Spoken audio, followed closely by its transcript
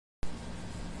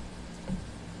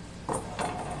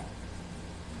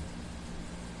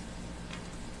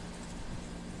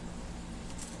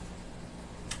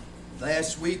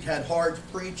Last week had hard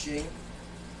preaching.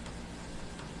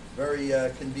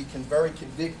 Can be very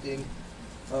convicting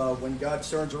when God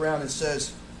turns around and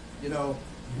says, you know,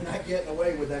 you're not getting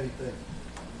away with anything.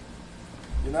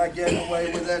 You're not getting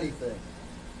away with anything.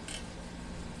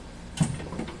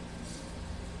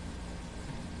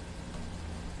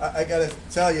 I got to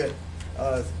tell you,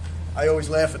 I always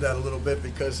laugh at that a little bit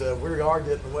because we are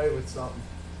getting away with something.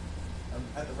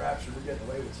 At the rapture, we're getting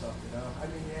away with something, you know. I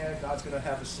mean, yeah, God's going to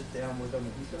have us sit down with him,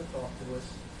 and he's going to talk to us.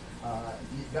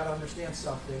 You've got to understand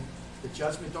something. The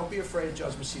judgment, don't be afraid of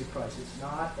judgment seat of Christ. It's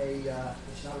not a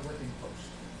whipping post.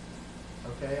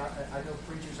 Okay? I know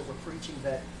preachers that were preaching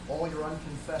that all your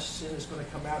unconfessed sin is going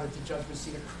to come out at the judgment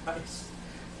seat of Christ.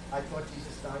 I thought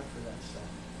Jesus died for that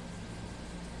stuff.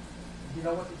 You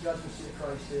know what the judgment seat of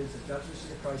Christ is? The judgment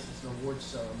seat of Christ is an award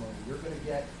ceremony. You're going to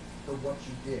get for what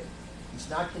you did. He's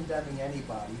not condemning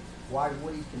anybody. Why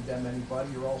would he condemn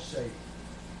anybody? You're all saved.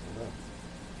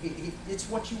 It's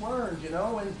what you earned, you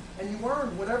know, and you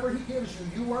earned whatever he gives you,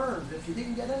 you earned. If you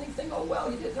didn't get anything, oh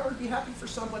well, you didn't earn. Be happy for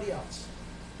somebody else.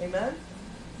 Amen?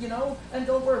 You know, and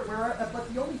don't worry.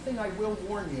 But the only thing I will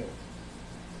warn you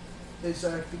is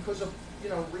because of, you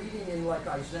know, reading in like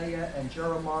Isaiah and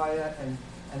Jeremiah and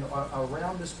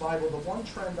around this Bible, the one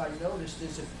trend I noticed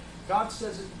is if God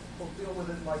says it, we'll deal with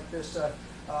it like this.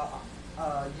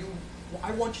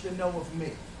 I want you to know of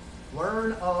me.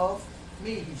 Learn of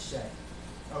me, he said.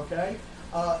 Okay?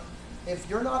 If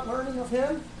you're not learning of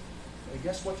him,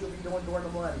 guess what you'll be doing during the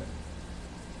millennium?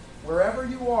 Wherever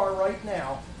you are right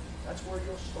now, that's where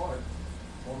you'll start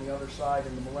on the other side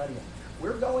in the millennium.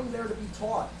 We're going there to be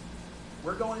taught.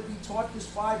 We're going to be taught this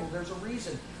Bible. There's a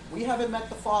reason. We haven't met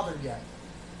the Father yet.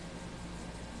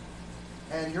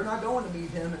 And you're not going to meet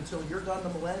him until you're done the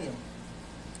millennium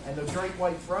and the great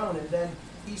white throne, and then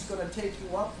he's going to take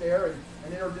you up there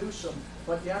and introduce him.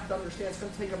 But you have to understand, it's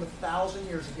going to take him 1,000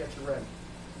 years to get you ready.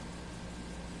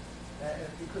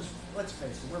 Because, let's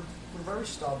face it, we're very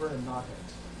stubborn and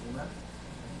knotheads. Amen?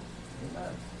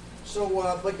 Amen.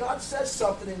 So, but God says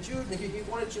something in Jude, and he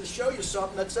wanted to show you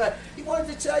something. He wanted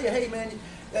to tell you, hey man,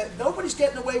 nobody's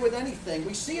getting away with anything.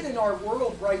 We see it in our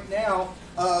world right now.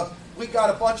 We got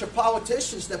a bunch of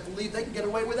politicians that believe they can get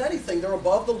away with anything. They're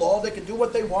above the law. They can do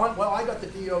what they want. Well, I got the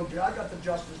DOJ. I got the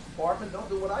Justice Department. Don't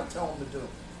do what I tell them to do.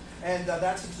 And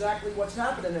that's exactly what's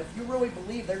happening. If you really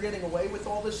believe they're getting away with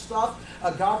all this stuff,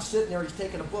 God's sitting there. He's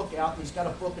taking a book out, and he's got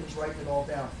a book, and he's writing it all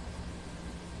down.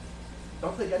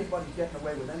 Don't think anybody's getting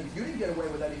away with anything. You didn't get away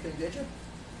with anything, did you?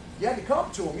 You had to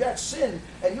come to him. You had sin,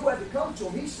 and you had to come to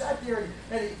him. He sat there,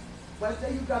 and last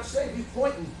day you got saved, he's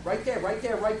pointing right there, right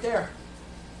there, right there.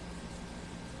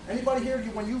 Anybody here,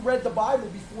 when you read the Bible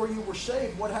before you were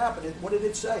saved, what happened? What did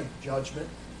it say? Judgment.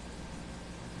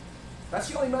 That's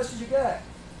the only message you get.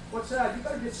 What's that? You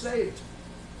better get saved.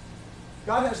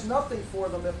 God has nothing for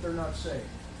them if they're not saved.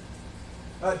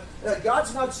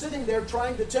 God's not sitting there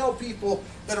trying to tell people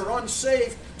that are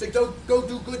unsaved to go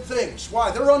do good things.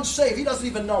 Why? They're unsaved. He doesn't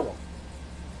even know them.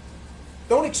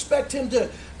 Don't expect him to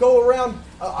go around,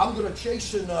 I'm going to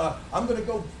chase and I'm going to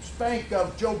go spank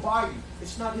Joe Biden.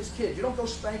 It's not his kid. You don't go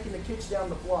spanking the kids down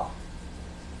the block.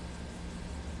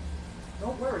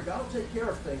 Don't worry. God will take care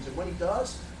of things. And when he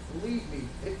does, believe me,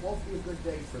 it won't be a good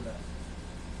day for them.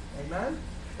 Amen?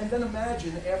 And then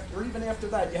imagine, even after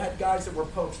that, you had guys that were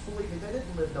popes. Believe me, they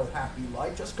didn't live no happy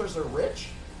life just because they're rich.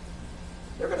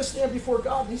 They're going to stand before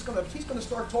God, and he's going to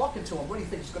start talking to them. What do you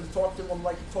think? He's going to talk to them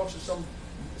like he talks to some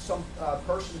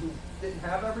person who didn't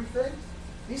have everything?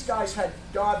 These guys had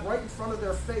God right in front of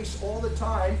their face all the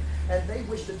time, and they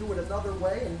wish to do it another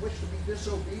way and wish to be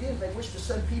disobedient. They wish to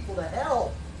send people to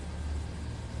hell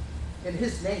in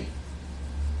his name.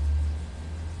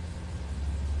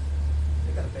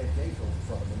 They got a bad day going in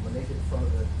front of them when they get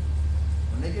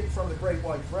in front of the great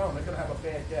white throne. They're going to have a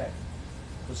bad day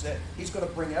because he's going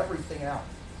to bring everything out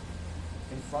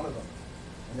in front of them,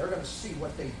 and they're going to see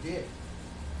what they did.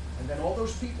 And then all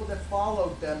those people that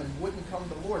followed them and wouldn't come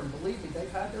to the Lord, and believe me,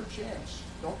 they've had their chance.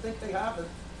 Don't think they haven't.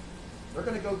 They're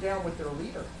going to go down with their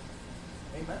leader.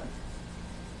 Amen.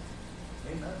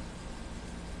 Amen.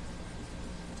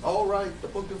 All right, the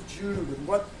book of Jude. And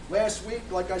what last week,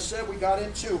 like I said, we got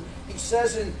into, he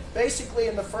says basically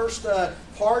in the first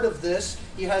part of this,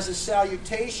 he has a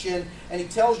salutation, and he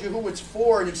tells you who it's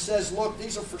for, and he says, look,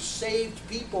 these are for saved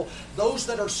people, those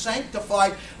that are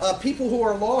sanctified. People who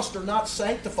are lost are not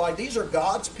sanctified. These are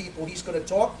God's people he's going to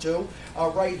talk to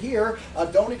right here.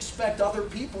 Don't expect other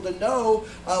people to know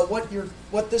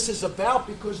what this is about,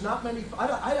 because not many,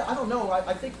 I don't know,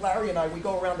 I think Larry and I, we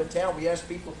go around the town, we ask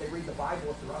people if they read the Bible,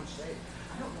 if they're unsaved.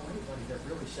 I don't know anybody that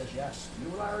really says yes.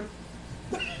 You, Larry?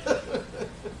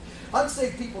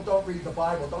 Unsaved people don't read the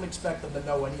Bible. Don't expect them to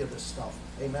know any of this stuff.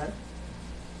 Amen?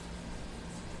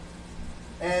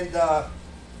 And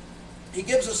he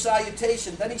gives a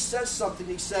salutation. Then he says something.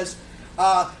 He says,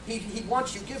 he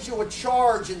wants you, gives you a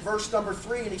charge in verse number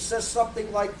 3, and he says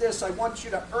something like this: I want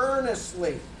you to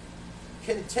earnestly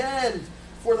contend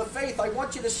for the faith. I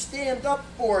want you to stand up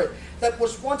for it that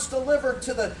was once delivered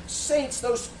to the saints,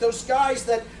 those guys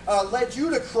that led you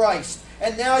to Christ,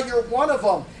 and now you're one of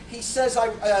them. He says,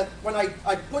 when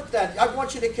I put that, I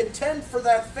want you to contend for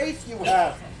that faith you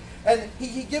have. And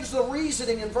he gives the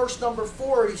reasoning in verse number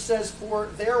 4. He says, for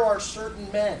there are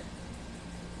certain men.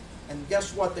 And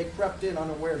guess what? They crept in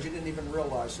unawares. You didn't even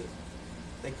realize it.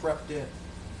 They crept in.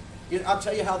 I'll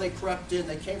tell you how they crept in.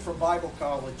 They came from Bible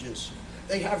colleges.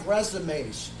 They have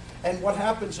resumes. And what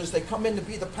happens is they come in to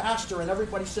be the pastor, and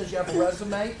everybody says you have a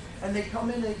resume. And they come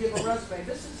in and they give a resume.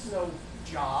 This is no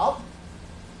job.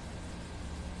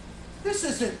 This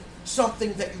isn't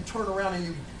something that you turn around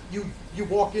and you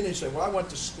walk in and say, well, I went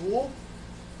to school.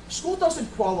 School doesn't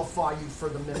qualify you for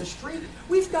the ministry.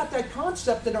 We've got that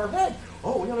concept in our head.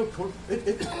 Oh, you know,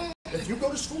 if you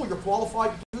go to school, you're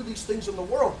qualified to do these things in the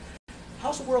world.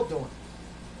 How's the world doing?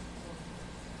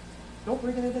 Don't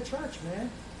bring it into church, man.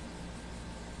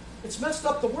 It's messed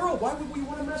up the world. Why would we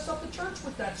want to mess up the church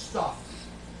with that stuff?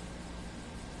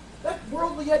 That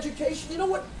worldly education, you know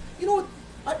what?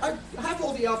 I have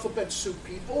all the alphabet soup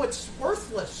people. It's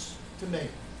worthless to me.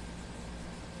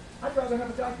 I'd rather have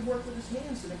a guy who can work with his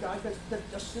hands than a guy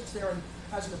that just sits there and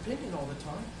has an opinion all the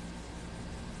time.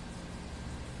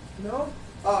 You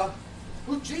know?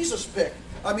 Who Jesus pick?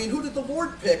 I mean, who did the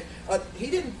Lord pick?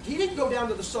 He didn't go down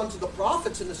to the sons of the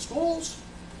prophets in the schools.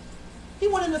 He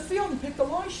went in the field and picked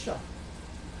Elisha.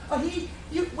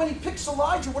 When he picks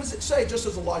Elijah, what does it say? Just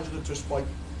as Elijah did, just like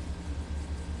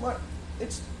what?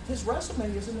 His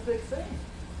resume isn't a big thing.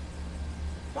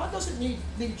 God doesn't need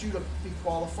you to be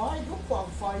qualified. He'll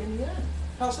qualify in the end.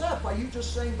 How's that? By you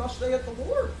just saying, thus saith the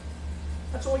Lord.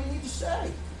 That's all you need to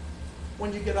say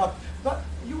when you get up. But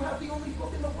you have the only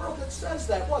book in the world that says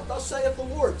that. What? Thus saith the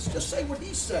Lord. Just say what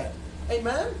he said.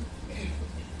 Amen?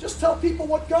 Just tell people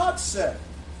what God said.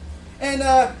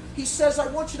 And he says, I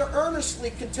want you to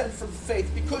earnestly contend for the faith,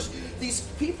 because these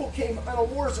people came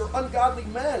unawares, are ungodly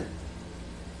men.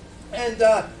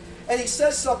 And he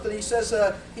says something. He says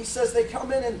they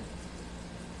come in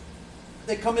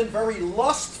very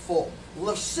lustful,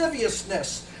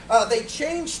 lasciviousness. They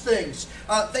change things.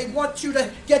 They want you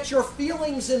to get your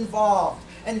feelings involved.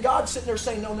 And God's sitting there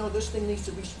saying, no, this thing needs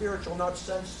to be spiritual, not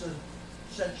sensual.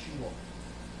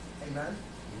 Amen?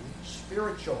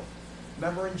 Spiritual.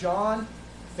 Remember in John,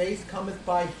 faith cometh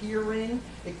by hearing.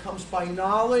 It comes by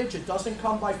knowledge. It doesn't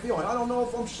come by feeling. I don't know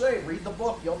if I'm saved. Read the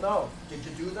book. You'll know. Did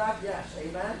you do that? Yes.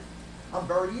 Amen? I'm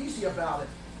very easy about it.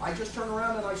 I just turn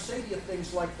around and I say to you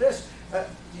things like this.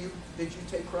 Did you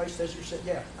take Christ as your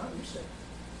Savior? Yeah. Oh, you're saved.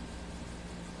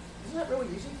 Isn't that really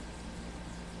easy?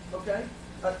 Okay?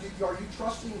 Are you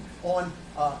trusting on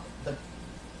the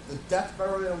death,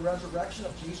 burial, and resurrection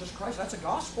of Jesus Christ? That's a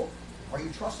gospel. Are you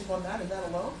trusting on that and that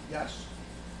alone? Yes.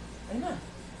 Amen.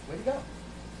 Way to go.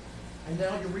 And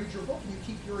now you read your book and you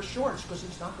keep your assurance, because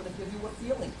he's not going to give you a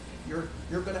feeling. You're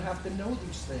going to have to know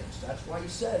these things. That's why he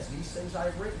says, these things I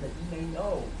have written, that ye may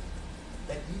know.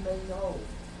 That ye may know.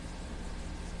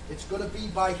 It's going to be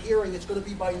by hearing. It's going to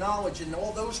be by knowledge in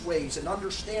all those ways, and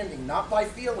understanding, not by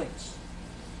feelings.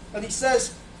 And he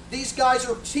says, these guys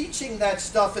are teaching that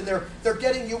stuff, and they're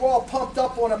getting you all pumped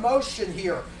up on emotion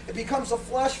here. It becomes a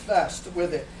flesh fest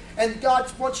with it. And God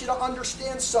wants you to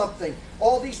understand something.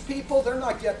 All these people, they're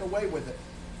not getting away with it.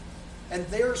 And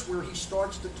there's where he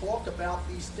starts to talk about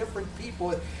these different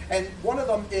people. And one of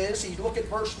them is, you look at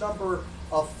verse number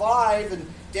 5 and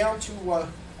down to,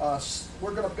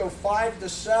 we're going to go 5 to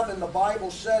 7. The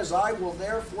Bible says, I will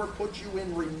therefore put you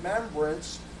in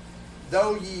remembrance,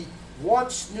 though ye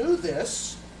once knew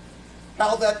this,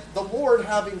 how that the Lord,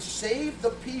 having saved the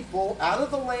people out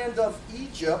of the land of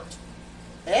Egypt,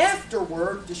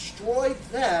 afterward destroyed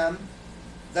them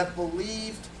that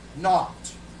believed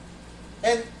not.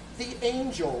 And the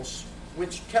angels,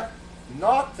 which kept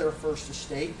not their first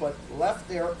estate, but left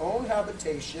their own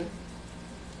habitation,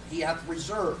 he hath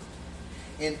reserved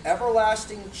in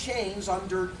everlasting chains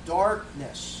under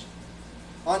darkness,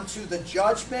 unto the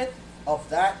judgment of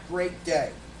that great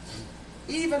day,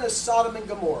 even as Sodom and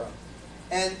Gomorrah,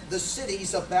 and the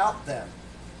cities about them,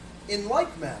 in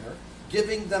like manner,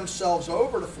 giving themselves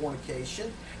over to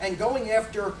fornication, and going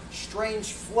after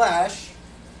strange flesh,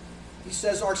 he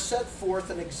says, are set forth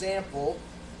an example,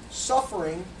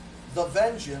 suffering the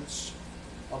vengeance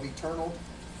of eternal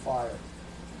fire.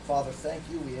 Father, thank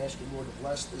you. We ask you, Lord, to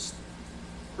bless this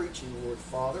preaching, Lord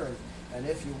Father, and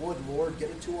if you would, Lord, get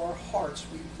into our hearts.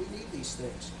 We need these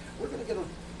things. We're going to get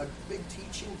a big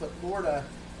teaching, but Lord,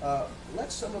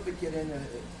 let some of it get in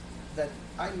that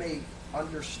I may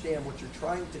understand what you're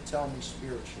trying to tell me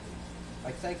spiritually.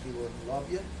 I thank you, Lord. We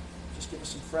love you. Just give us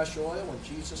some fresh oil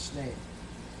in Jesus' name.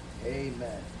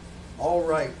 Amen. All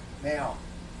right. Now,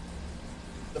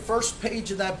 the first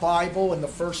page of that Bible and the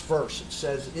first verse, it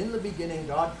says, in the beginning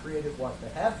God created what? The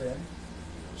heaven,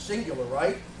 singular,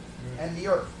 right? And the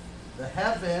earth. The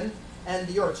heaven and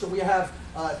the earth. So we have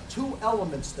two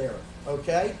elements there,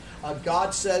 okay?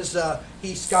 God says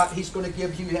he's going to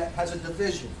give you, has a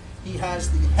division. He has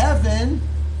the heaven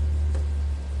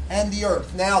and the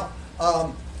earth. Now,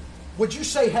 would you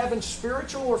say heaven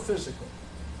spiritual or physical?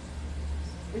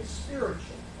 It's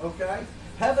spiritual, okay?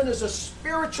 Heaven is a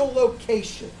spiritual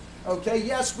location, okay?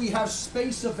 Yes, we have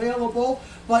space available,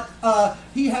 but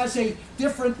he has a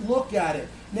different look at it.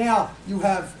 Now, you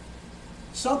have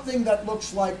something that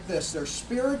looks like this. There's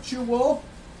spiritual,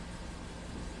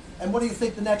 and what do you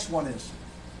think the next one is?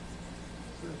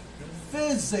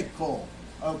 Physical,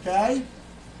 okay?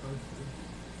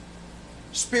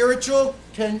 Spiritual,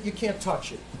 you can't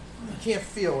touch it. You can't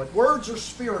feel it. Words are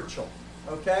spiritual,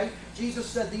 okay? Jesus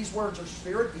said these words are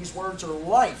spirit, these words are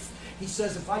life. He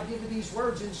says if I give you these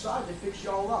words inside, they fix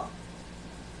you all up.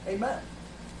 Amen.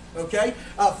 Okay?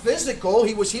 Physical,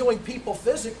 he was healing people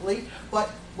physically, but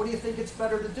what do you think it's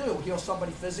better to do? Heal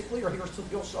somebody physically or heal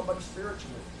somebody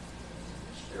spiritually?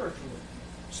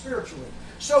 Spiritually.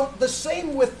 So the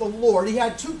same with the Lord. He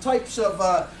had two types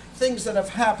of things that have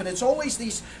happened. It's always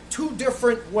these two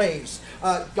different ways.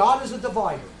 God is a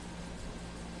divider.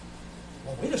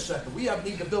 Well, wait a second. We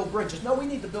need to build bridges. No, we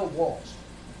need to build walls.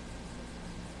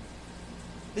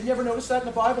 Didn't you ever notice that in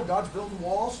the Bible? God's building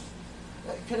walls.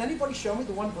 Can anybody show me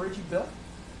the one bridge he built?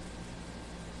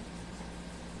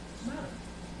 What's the matter?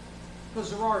 Because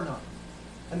there are none.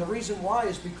 And the reason why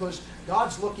is because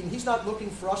God's looking, he's not looking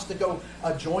for us to go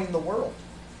join the world.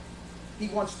 He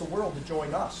wants the world to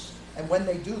join us. And when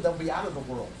they do, they'll be out of the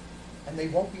world. And they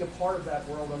won't be a part of that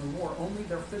world anymore. Only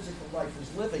their physical life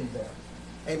is living there.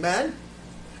 Amen?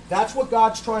 That's what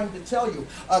God's trying to tell you.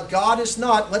 God is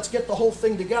not, let's get the whole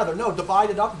thing together. No, divide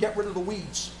it up and get rid of the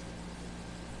weeds.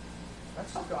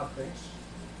 That's how God thinks.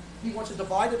 He wants to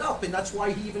divide it up. And that's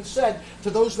why he even said to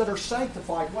those that are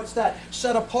sanctified, what's that?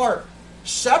 Set apart.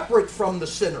 Separate from the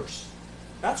sinners.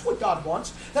 That's what God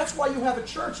wants. That's why you have a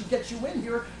church. He gets you in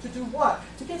here to do what?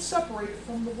 To get separated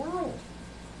from the world.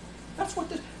 That's what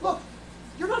this... Look,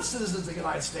 you're not citizens of the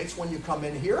United States when you come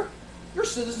in here. You're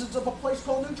citizens of a place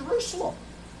called New Jerusalem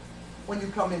when you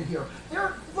come in here.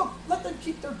 Look, let them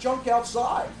keep their junk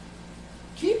outside.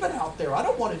 Keep it out there. I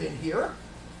don't want it in here.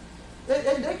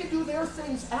 And they can do their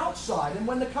things outside. And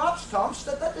when the cops come,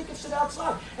 they can sit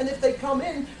outside. And if they come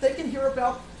in, they can hear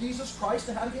about Jesus Christ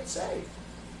and how to get saved.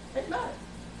 Amen.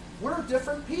 We're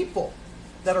different people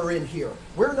that are in here.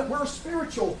 We're a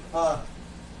spiritual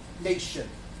nation.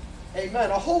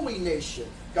 Amen. A holy nation,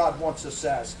 God wants us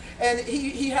as. And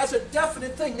he has a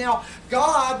definite thing. Now,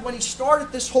 God, when he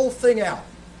started this whole thing out,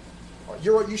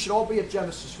 you should all be at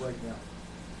Genesis right now.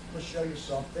 Let me show you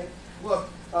something. Look,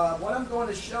 what I'm going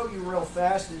to show you real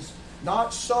fast is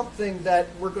not something that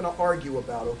we're going to argue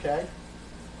about, okay?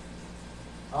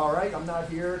 All right, I'm not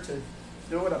here to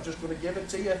do it. I'm just going to give it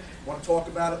to you. Want to talk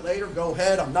about it later? Go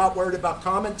ahead. I'm not worried about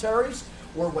commentaries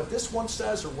or what this one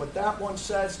says or what that one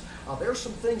says. There's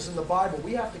some things in the Bible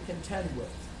we have to contend with.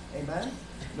 Amen?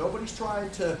 Nobody's trying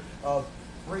to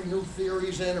bring new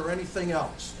theories in or anything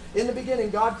else. In the beginning,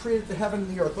 God created the heaven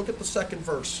and the earth. Look at the second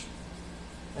verse.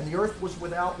 And the earth was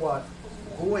without what?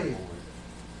 Void.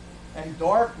 And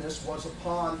darkness was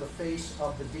upon the face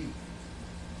of the deep.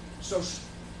 So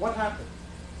what happened?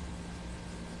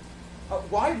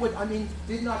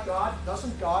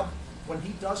 Doesn't God, when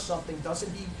he does something,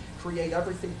 doesn't he create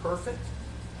everything perfect?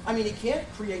 I mean, he can't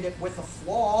create it with a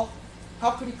flaw.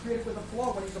 How could he create it with a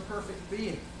flaw when he's a perfect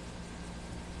being?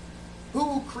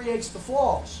 Who creates the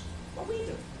flaws? Well, we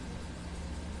do.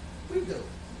 We do.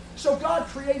 So God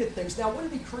created things. Now, what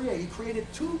did he create? He created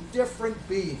two different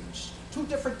beings, two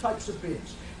different types of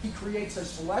beings. He creates a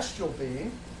celestial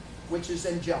being, which is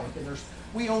angelic, and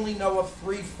we only know of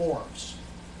three forms.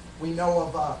 We know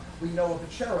of the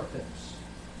cherubims.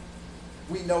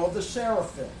 We know of the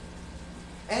seraphim,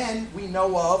 and we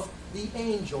know of the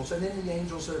angels. And in the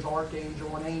angels, there's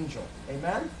archangel and angel.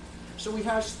 Amen. So he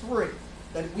has three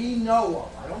that we know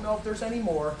of. I don't know if there's any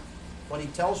more, but he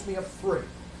tells me of three.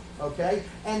 Okay?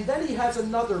 And then he has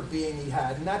another being he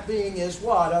had, and that being is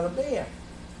what? A man.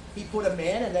 He put a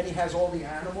man, and then he has all the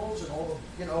animals and all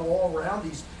the, all around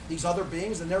these other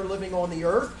beings, and they're living on the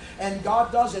earth. And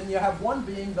God does it. And you have one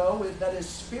being, though, that is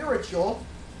spiritual,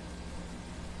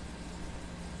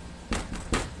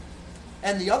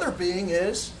 and the other being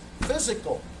is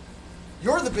physical.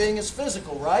 Your the being is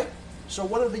physical, right? So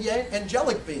what are the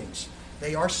angelic beings?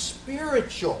 They are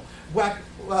spiritual.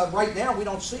 Right now we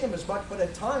don't see them as much, but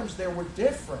at times they were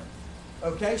different.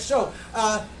 Okay, so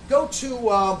go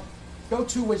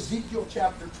to Ezekiel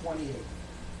chapter 28.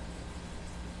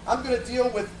 I'm going to deal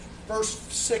with verse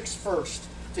 6 first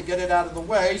to get it out of the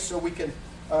way, so we can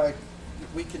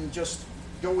just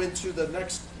go into the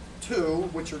next two,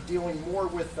 which are dealing more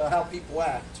with how people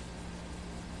act.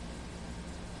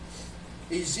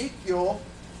 Ezekiel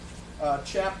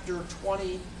chapter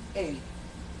 28.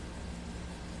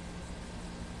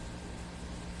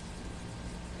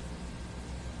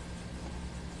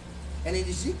 And in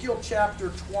Ezekiel chapter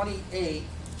 28,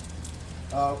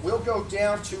 we'll go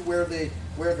down to where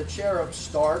the cherub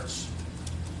starts.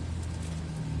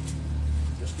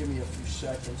 Just give me a few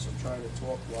seconds. I'm trying to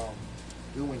talk while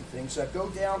I'm doing things. Go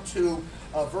down to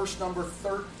verse number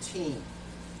 13.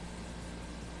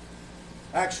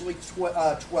 Actually,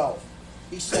 12.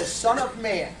 He says, Son of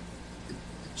man,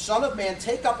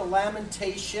 take up a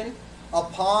lamentation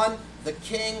upon the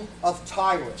king of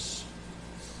Tyrus,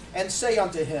 and say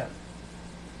unto him,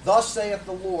 Thus saith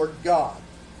the Lord God,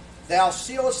 Thou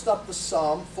sealest up the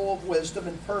sum, full of wisdom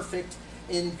and perfect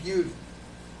in beauty.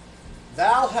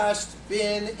 Thou hast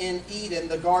been in Eden,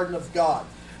 the garden of God.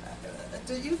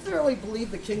 Do you thoroughly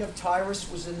believe the king of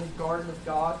Tyrus was in the garden of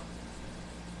God?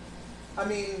 I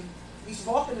mean, he's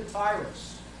talking to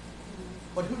Tyrus.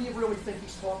 But who do you really think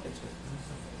he's talking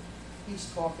to? He's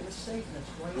talking to Satan. It's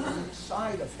right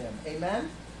inside of him. Amen?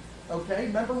 Okay,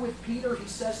 remember with Peter, he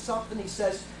says something. He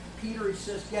says,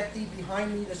 get thee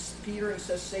behind me, to Peter. He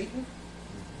says, Satan.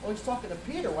 Well, he's talking to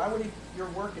Peter. Why would he? You're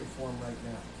working for him right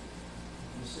now.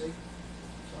 You see?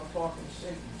 So I'm talking to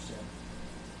Satan, you said,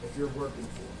 if you're working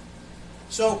for him.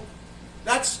 So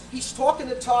he's talking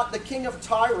to the king of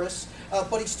Tyrus,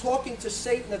 but he's talking to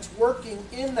Satan that's working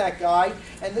in that guy.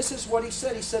 And this is what he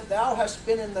said. He said, Thou hast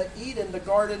been in the Eden, the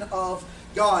garden of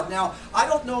God. Now, I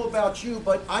don't know about you,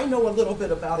 but I know a little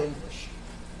bit about English.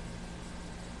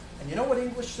 And you know what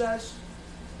English says?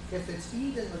 If it's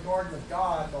Eden, the garden of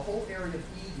God, the whole area of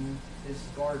Eden is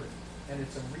the garden. And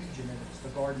it's a region, and it's the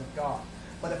garden of God.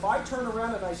 But if I turn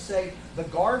around and I say, the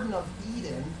garden of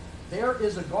Eden, there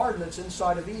is a garden that's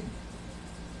inside of Eden.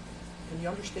 Can you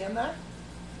understand that?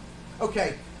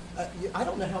 Okay, I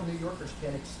don't know how New Yorkers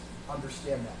can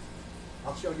understand that.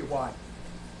 I'll show you why.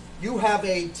 You have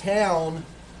a town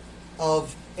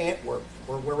of Antwerp,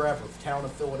 or wherever, town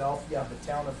of Philadelphia, the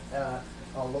town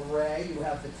of Luray, you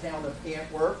have the town of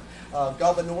Antwerp.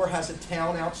 Governor has a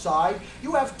town outside.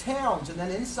 You have towns, and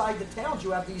then inside the towns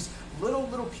you have these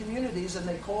little communities, and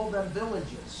they call them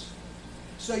villages.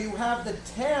 So you have the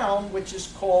town, which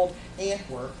is called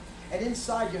Antwerp, and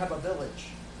inside you have a village,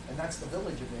 and that's the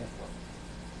village of Antwerp.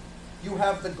 You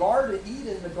have the garden,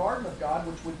 Eden, the garden of God,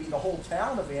 which would be the whole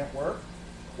town of Antwerp,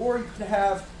 or you could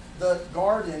have the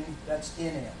garden that's in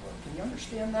Antwerp. Can you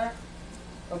understand that?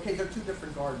 Okay, they're two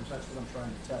different gardens. That's what I'm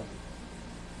trying to tell you.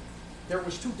 There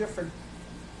was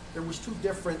two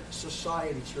different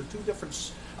societies here, two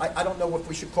different, I don't know if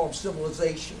we should call them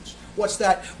civilizations. What's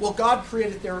that? Well, God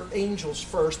created their angels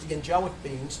first, the angelic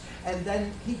beings, and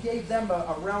then he gave them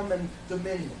a realm and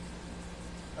dominion.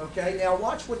 Okay, now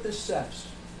watch what this says.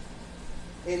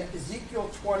 In Ezekiel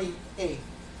 28,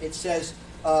 it says,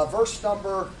 verse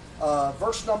number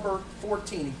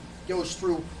 14, he goes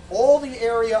through all the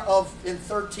area in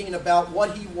 13 about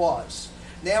what he was.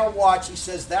 Now watch, he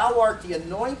says, Thou art the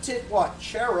anointed, what?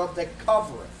 Cherub that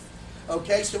covereth.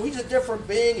 Okay, so he's a different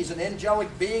being. He's an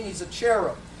angelic being. He's a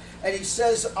cherub. And he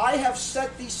says, I have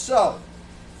set thee so.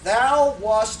 Thou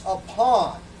wast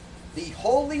upon the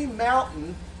holy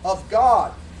mountain of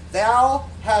God. Thou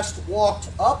hast walked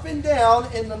up and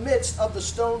down in the midst of the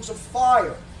stones of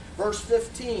fire. Verse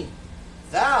 15.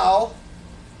 Thou,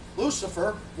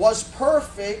 Lucifer, was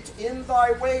perfect in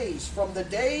thy ways from the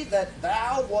day that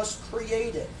thou wast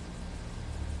created,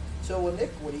 till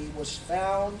iniquity was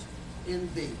found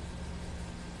in thee.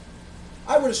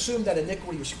 I would assume that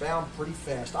iniquity was found pretty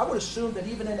fast. I would assume that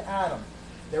even in Adam,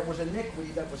 there was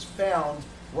iniquity that was found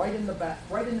right in the back,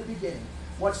 right in the beginning.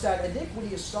 What's that?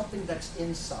 Iniquity is something that's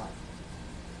inside.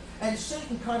 And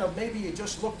Satan kind of maybe he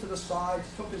just looked to the sides,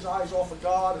 took his eyes off of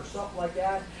God or something like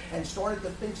that, and started to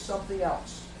think something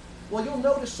else. Well, you'll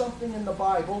notice something in the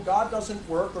Bible. God doesn't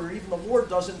work, or even the Lord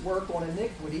doesn't work on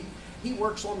iniquity. He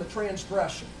works on the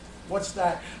transgression. What's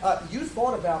that? You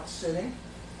thought about sinning,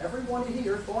 Everyone in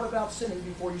here thought about sinning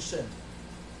before you sinned.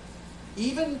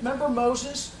 Even, remember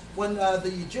Moses, when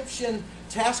the Egyptian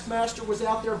taskmaster was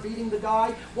out there beating the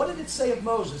guy? What did it say of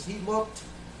Moses? He looked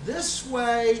this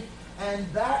way and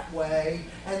that way,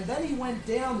 and then he went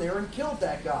down there and killed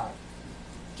that guy.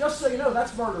 Just so you know,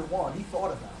 that's murder one. He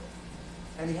thought about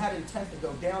it. And he had intent to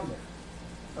go down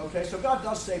there. Okay, so God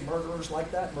does say murderers like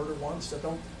that, murder one, so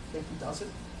don't think he doesn't.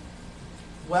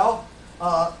 Well,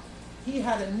 he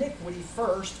had iniquity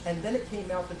first, and then it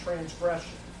came out the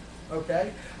transgression.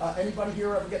 Okay? Anybody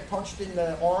here ever get punched in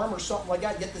the arm or something like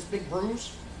that? Get this big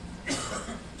bruise?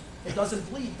 It doesn't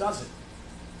bleed, does it?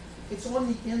 It's on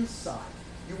the inside.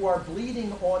 You are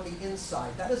bleeding on the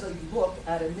inside. That is a look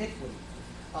at iniquity.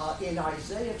 In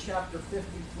Isaiah chapter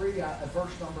 53,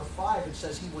 verse number 5, it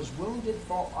says, he was wounded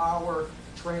for our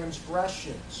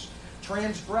transgressions.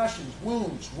 Transgressions,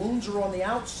 wounds. Wounds are on the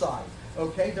outside.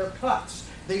 Okay? They're cuts.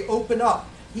 They open up.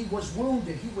 He was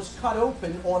wounded. He was cut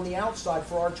open on the outside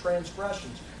for our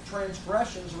transgressions.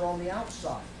 Transgressions are on the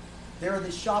outside. They're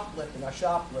the shoplifting,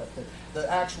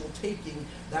 the actual taking,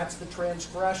 that's the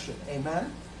transgression.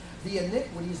 Amen? The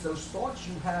iniquities, those thoughts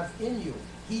you have in you.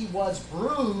 He was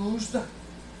bruised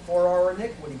for our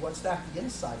iniquity. What's that? The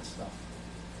inside stuff.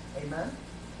 Amen?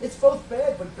 It's both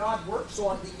bad, but God works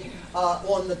on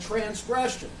the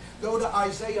transgression. Go to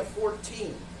Isaiah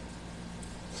 14.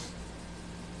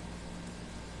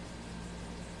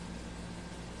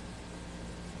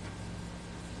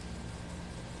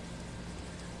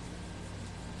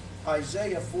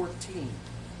 Isaiah 14.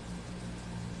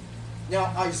 Now,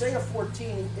 Isaiah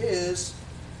 14 is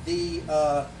the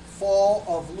fall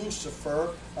of Lucifer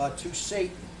to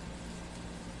Satan.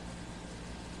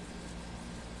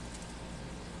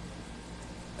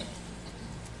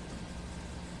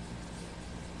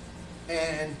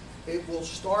 And it will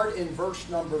start in verse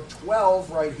number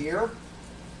 12 right here.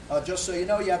 Just so you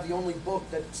know, you have the only book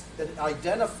that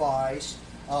identifies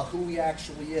who he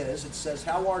actually is. It says,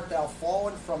 how art thou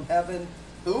fallen from heaven?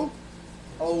 Who?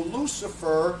 O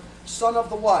Lucifer, son of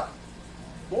the what?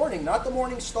 Morning, not the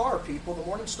morning star, people. The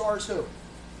morning star is who?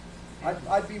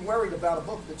 I'd be worried about a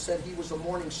book that said he was the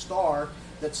morning star,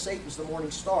 that Satan's the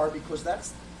morning star, because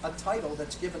that's a title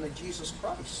that's given to Jesus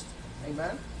Christ.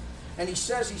 Amen? And he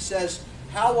says,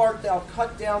 how art thou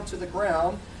cut down to the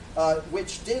ground,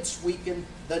 which didst weaken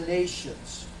the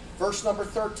nations? Verse number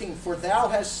 13, for thou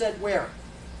hast said where?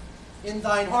 In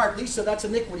thine heart. Lisa, that's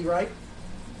iniquity, right?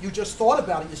 You just thought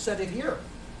about it. You said it here.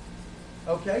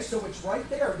 Okay, so it's right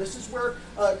there. This is where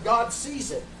God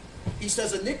sees it. He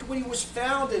says iniquity was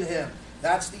found in him.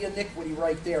 That's the iniquity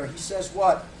right there. He says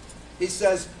what? He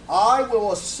says, I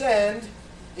will ascend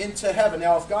into heaven.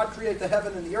 Now, if God created the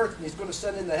heaven and the earth and he's going to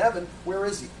ascend into heaven, where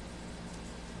is he?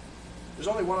 There's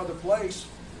only one other place.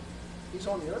 He's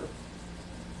on the earth.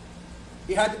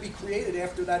 He had to be created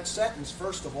after that sentence,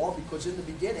 first of all, because in the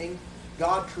beginning,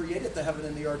 God created the heaven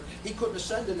and the earth. He couldn't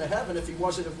ascend into heaven if it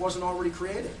wasn't already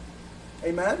created.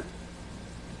 Amen?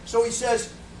 So he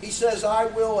says, I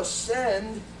will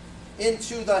ascend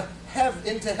into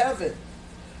heaven.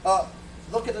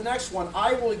 Look at the next one.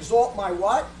 I will exalt my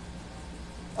what?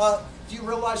 Do you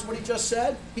realize what he just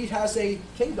said? He has a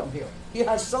kingdom here. He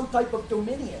has some type of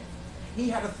dominion. He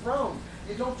had a throne.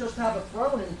 You don't just have a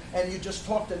throne and you just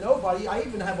talk to nobody. I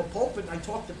even have a pulpit and I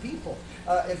talk to people.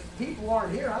 If people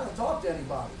aren't here, I don't talk to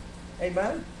anybody.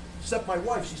 Amen? Except my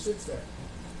wife, she sits there.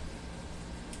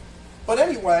 But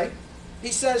anyway, he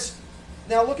says,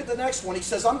 now look at the next one. He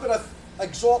says, I'm going to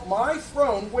exalt my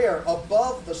throne where?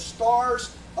 Above the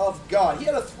stars of God. He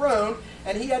had a throne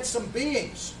and he had some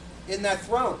beings in that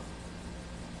throne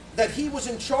that he was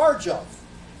in charge of.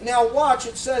 Now watch,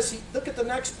 it says, look at the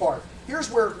next part.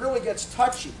 Here's where it really gets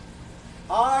touchy.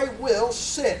 I will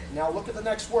sit. Now look at the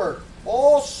next word.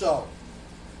 Also.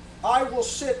 I will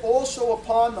sit also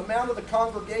upon the mount of the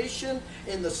congregation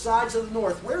in the sides of the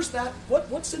north. Where's that?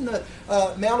 What's in the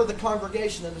mount of the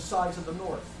congregation in the sides of the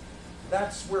north?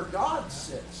 That's where God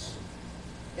sits,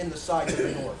 in the sides of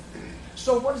the north.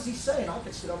 So what is he saying? I'm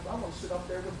going to sit up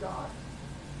there with God.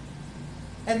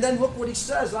 And then look what he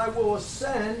says. I will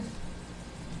ascend.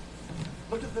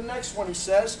 Look at the next one. He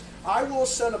says, I will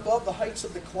ascend above the heights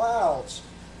of the clouds.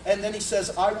 And then he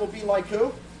says, I will be like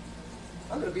who?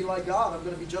 I'm going to be like God. I'm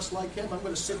going to be just like him. I'm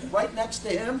going to sit right next to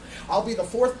him. I'll be the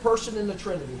fourth person in the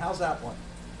Trinity. How's that one?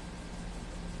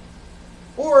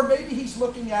 Or maybe he's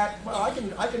looking at, well,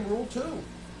 I can rule too.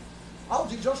 I'll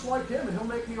do just like him and he'll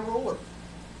make me a ruler.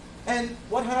 And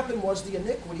what happened was the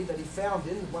iniquity that he found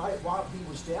in while he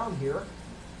was down here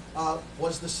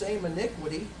was the same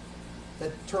iniquity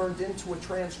that turned into a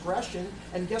transgression.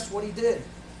 And guess what he did?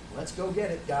 Let's go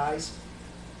get it, guys.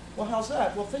 Well, how's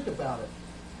that? Well, think about it.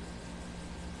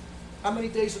 How many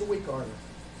days of the week are there?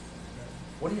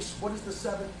 What is the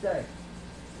seventh day?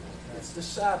 It's the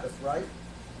Sabbath, right?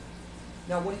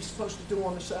 Now, what are you supposed to do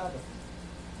on the Sabbath?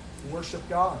 Worship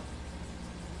God.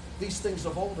 These things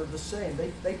of old are the same.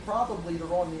 They probably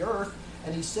are on the earth,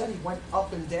 and he said he went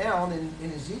up and down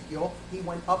in Ezekiel. He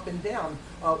went up and down.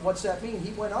 What's that mean?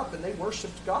 He went up and they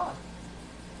worshiped God.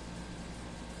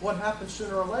 What happens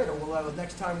sooner or later? Well, the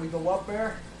next time we go up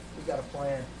there, we got a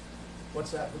plan.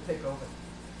 What's that? We'll take over.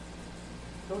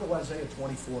 Go to Isaiah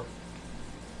 24.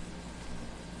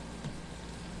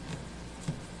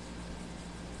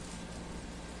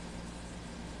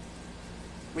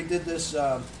 We did this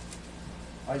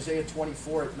Isaiah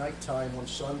 24 at nighttime on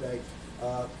Sunday.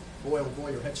 Boy, oh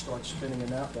boy, your head starts spinning in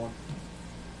that one.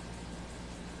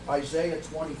 Isaiah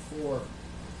 24.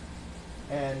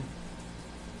 And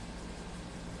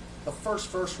the first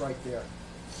verse right there.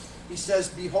 He says,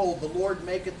 behold, the Lord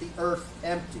maketh the earth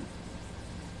empty.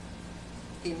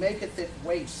 He maketh it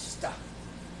waste.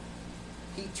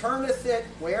 He turneth it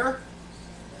where?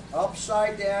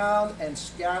 Upside down, and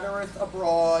scattereth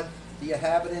abroad the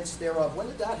inhabitants thereof. When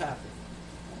did that happen?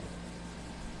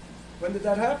 When did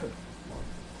that happen?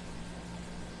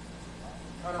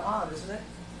 Kind of odd, isn't it?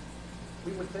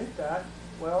 We would think that.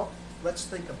 Well, let's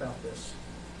think about this.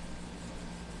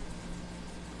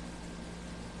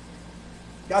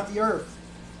 Got the earth.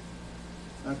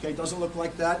 Okay, doesn't look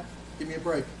like that. Give me a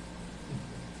break.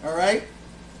 All right?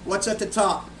 What's at the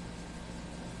top?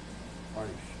 Ice.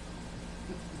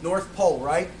 North Pole,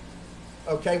 right?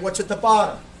 Okay, what's at the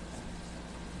bottom?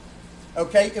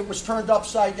 Okay, it was turned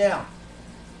upside down.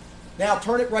 Now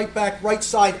turn it right back, right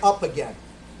side up again.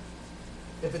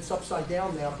 If it's upside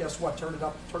down now, guess what? Turn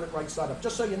it right side up.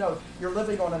 Just so you know, you're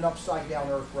living on an upside down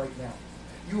earth right now.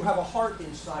 You have a heart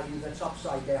inside you that's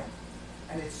upside down.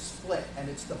 And it's split and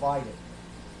it's divided.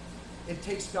 It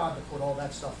takes God to put all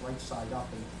that stuff right side up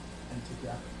and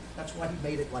together. That's why he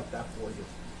made it like that for you.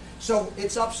 So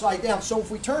it's upside down. So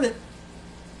if we turn it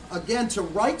again to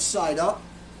right side up,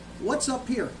 what's up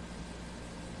here?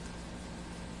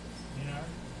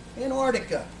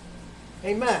 Antarctica.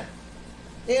 Amen.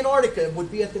 Antarctica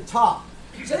would be at the top.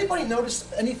 Does anybody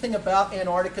notice anything about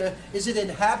Antarctica? Is it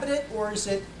inhabited or is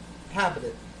it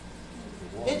habited?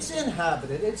 It's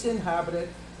inhabited. It's inhabited.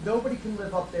 Nobody can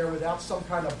live up there without some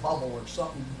kind of bubble or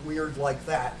something weird like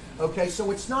that. Okay,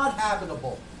 so it's not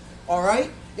habitable. All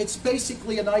right? It's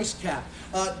basically an ice cap.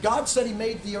 God said he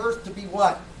made the earth to be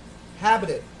what?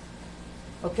 Habited.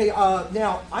 Okay,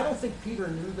 now, I don't think Peter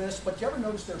knew this, but you ever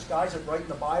notice there's guys that write in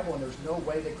the Bible and there's no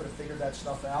way they could have figured that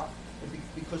stuff out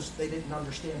because they didn't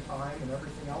understand time and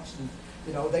everything else. And,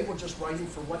 you know, they were just writing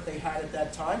for what they had at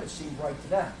that time. It seemed right to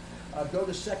them. Go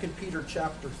to 2 Peter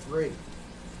chapter 3.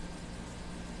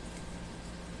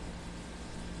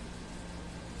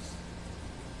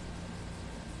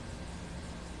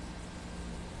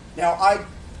 Now,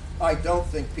 I don't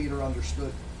think Peter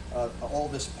understood all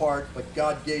this part, but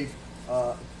God gave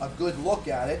a good look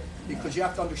at it, because you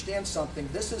have to understand something.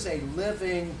 This is a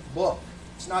living book.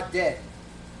 It's not dead.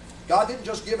 God didn't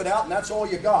just give it out and that's all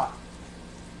you got.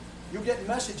 You get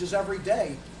messages every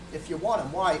day if you want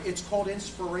them. Why? It's called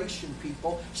inspiration,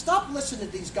 people. Stop listening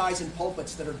to these guys in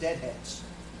pulpits that are deadheads.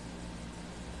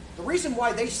 The reason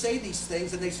why they say these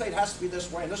things, and they say it has to be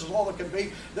this way, and this is all it can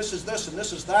be, this is this, and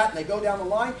this is that, and they go down the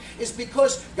line, is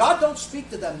because God don't speak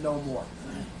to them no more.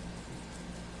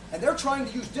 And they're trying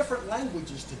to use different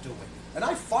languages to do it. And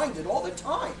I find it all the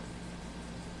time.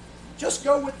 Just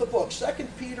go with the book. 2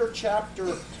 Peter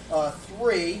chapter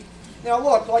 3. Now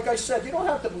look, like I said, you don't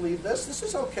have to believe this. This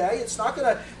is okay. It's not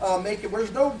going to make it,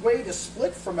 there's no way to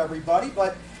split from everybody,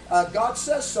 but God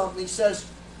says something. He says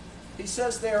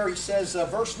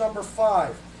verse number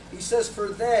 5, he says, for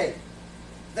they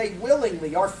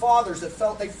willingly, our fathers, they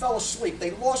fell asleep.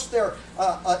 They lost their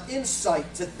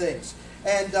insight to things.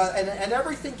 And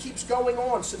everything keeps going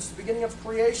on since the beginning of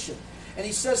creation. And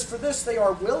he says, for this they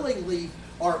are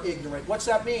ignorant. What's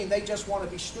that mean? They just want to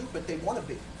be stupid. They want to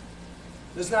be.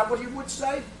 Isn't that what he would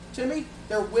say, Timmy?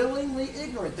 They're willingly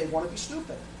ignorant. They want to be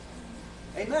stupid.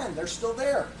 Amen. They're still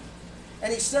there.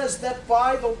 And he says that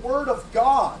by the word of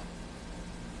God,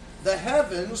 the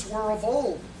heavens were of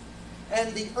old,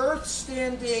 and the earth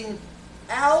standing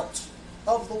out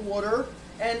of the water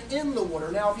and in the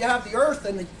water. Now, if you have the earth,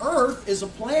 and the earth is a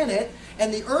planet,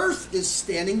 and the earth is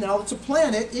standing, now it's a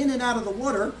planet, in and out of the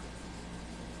water,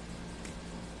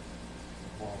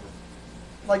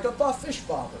 like a fish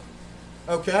bobber.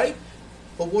 Okay?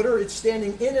 The water, it's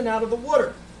standing in and out of the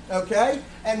water. Okay?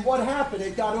 And what happened?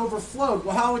 It got overflowed.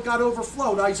 Well, how it got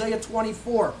overflowed? Isaiah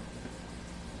 24.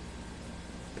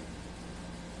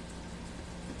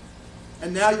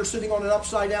 And now you're sitting on an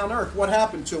upside-down earth. What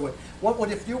happened to it? What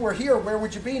would, if you were here, where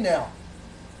would you be now?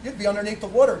 You'd be underneath the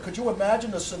water. Could you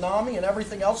imagine the tsunami and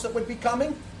everything else that would be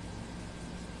coming?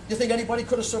 You think anybody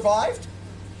could have survived?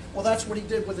 Well, that's what he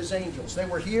did with his angels. They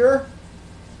were here.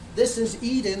 This is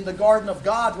Eden, the garden of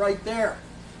God right there.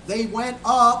 They went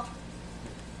up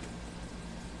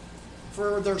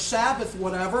for their Sabbath,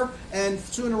 whatever, and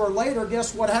sooner or later,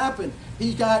 guess what happened?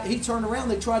 He turned around.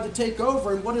 They tried to take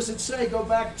over, and what does it say? Go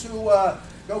back to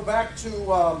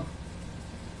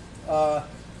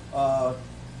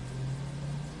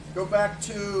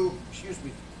excuse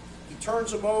me. He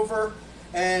turns them over,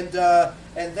 and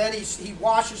then he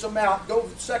washes them out. Go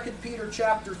 2 Peter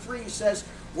chapter 3 says,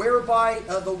 whereby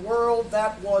the world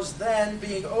that was then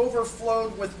being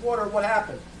overflowed with water, what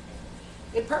happened?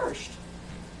 It perished.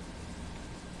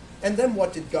 And then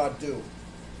what did God do?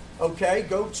 Okay,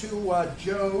 go to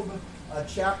Job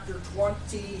chapter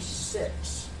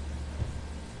 26.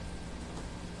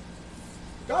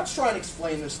 God's trying to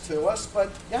explain this to us,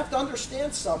 but you have to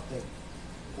understand something.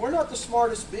 We're not the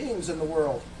smartest beings in the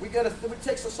world. It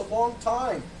takes us a long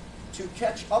time to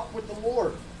catch up with the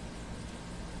Lord.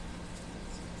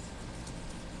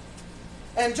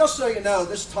 And just so you know,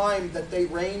 this time that they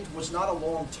reigned was not a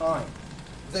long time.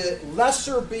 The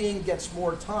lesser being gets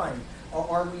more time.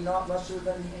 Are we not lesser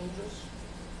than the angels?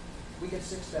 We get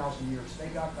 6,000 years. They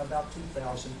got about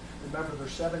 2,000. Remember,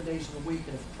 there's 7 days in the week,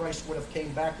 and if Christ would have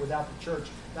came back without the church,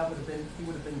 he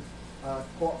would have been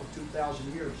caught with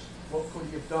 2,000 years. What could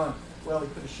he have done? Well, he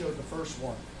could have showed the first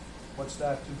one. What's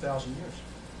that? 2,000 years.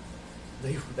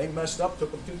 They messed up,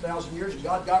 took them 2,000 years, and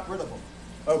God got rid of them.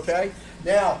 Okay?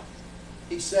 Now,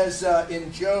 he says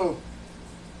in Job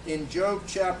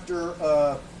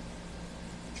chapter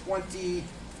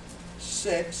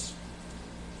 26,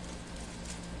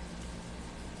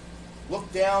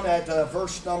 look down at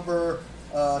verse number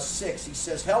 6. He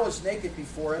says, hell is naked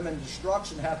before him, and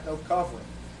destruction hath no covering.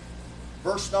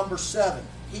 Verse number 7,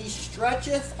 he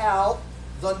stretcheth out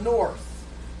the north.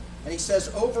 And he says,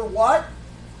 over what?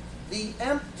 The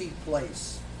empty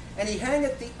place. And he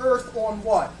hangeth the earth on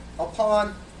what?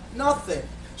 Upon nothing.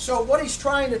 So what he's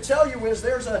trying to tell you is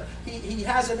he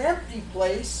has an empty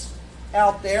place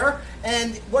out there,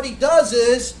 and what he does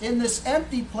is, in this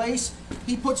empty place,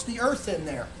 he puts the earth in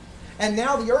there. And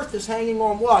now the earth is hanging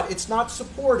on what? It's not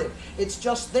supported. It's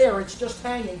just there. It's just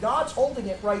hanging. God's holding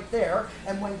it right there,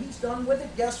 and when he's done with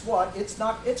it, guess what? It's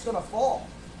going to fall.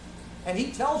 And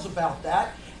he tells about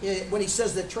that when he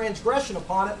says that transgression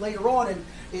upon it later on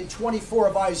in 24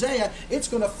 of Isaiah, it's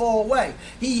going to fall away.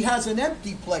 He has an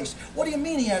empty place. What do you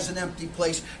mean he has an empty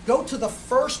place? Go to the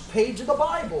first page of the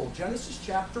Bible, Genesis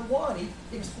chapter 1. He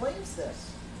explains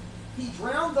this. He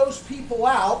drowned those people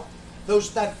out,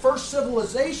 that first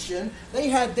civilization. They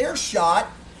had their shot,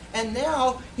 and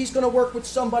now he's going to work with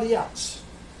somebody else.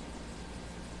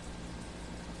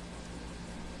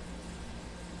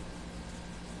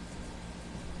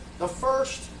 The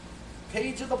first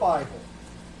page of the Bible.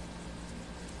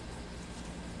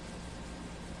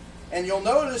 And you'll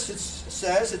notice it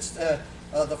says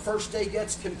the first day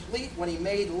gets complete when he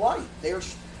made light.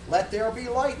 Let there be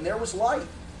light, and there was light.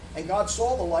 And God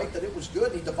saw the light, that it was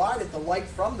good, and he divided the light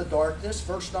from the darkness.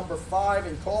 Verse number 5,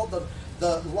 and called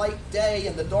the light day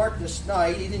and the darkness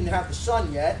night. He didn't have the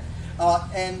sun yet.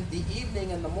 And the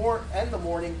evening and the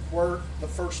morning were the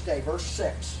first day. Verse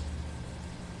 6.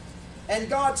 And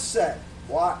God said,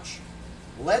 watch,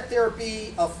 let there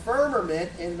be a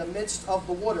firmament in the midst of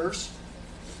the waters,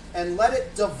 and let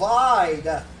it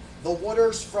divide the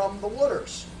waters from the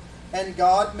waters. And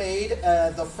God made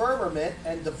the firmament,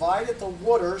 and divided the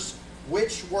waters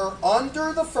which were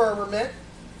under the firmament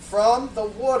from the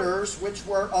waters which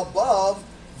were above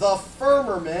the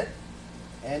firmament.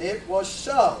 And it was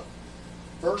so.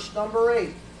 Verse number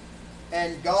 8.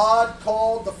 And God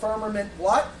called the firmament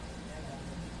what?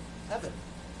 Heaven.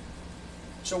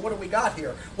 So what do we got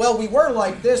here? Well, we were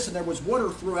like this, and there was water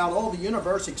throughout all the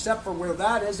universe except for where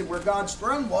that is and where God's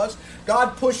throne was.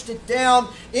 God pushed it down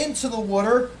into the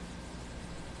water.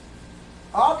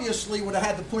 Obviously would have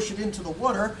had to push it into the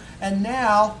water, and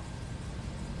now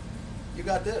you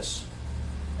got this.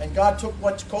 And God took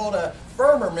what's called a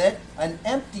firmament, an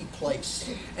empty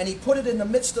place, and he put it in the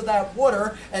midst of that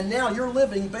water, and now you're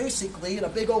living basically in a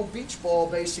big old beach ball,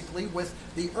 basically, with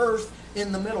the earth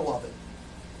in the middle of it.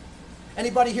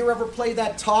 Anybody here ever play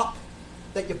that top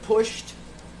that you pushed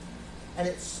and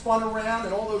it spun around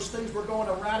and all those things were going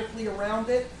erratically around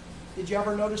it? Did you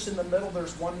ever notice in the middle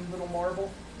there's one little marble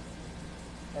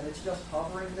and it's just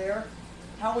hovering there?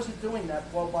 How is it doing that?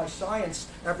 Well, by science,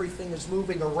 everything is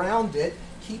moving around it,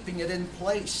 keeping it in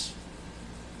place.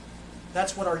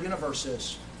 That's what our universe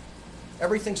is.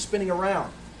 Everything's spinning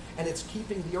around, and it's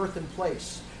keeping the earth in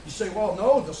place. You say, well,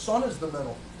 no, the sun is the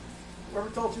middle. Whoever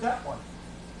told you that one?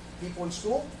 People in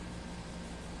school?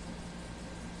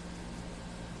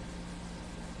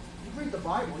 You read the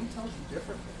Bible, he tells you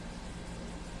differently.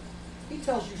 He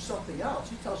tells you something else.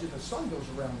 He tells you the sun goes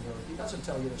around the earth. He doesn't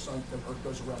tell you the earth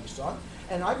goes around the sun.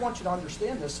 And I want you to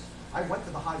understand this. I went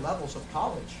to the high levels of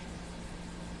college.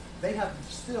 They have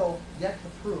still yet to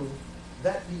prove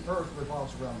that the earth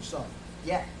revolves around the sun.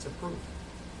 Yet to prove.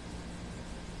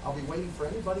 I'll be waiting for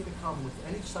anybody to come with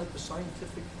any type of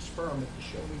scientific experiment to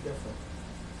show me different.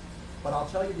 But I'll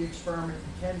tell you the experiment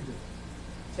you can do.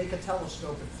 Take a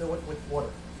telescope and fill it with water.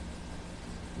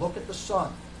 Look at the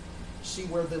sun. See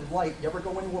where the light, you ever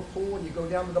go into a pool and you go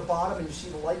down to the bottom and you see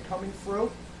the light coming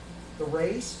through? The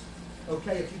rays?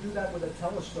 Okay, if you do that with a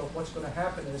telescope, what's going to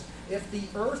happen is, if the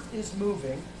earth is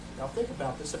moving, now think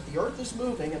about this, if the earth is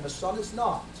moving and the sun is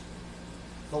not,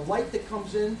 the light that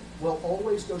comes in will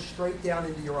always go straight down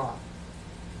into your eye.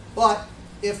 But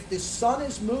if the sun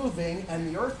is moving and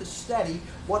the earth is steady,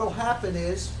 what will happen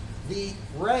is the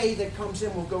ray that comes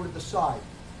in will go to the side.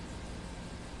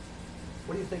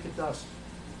 What do you think it does?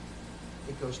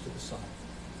 It goes to the side.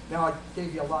 Now, I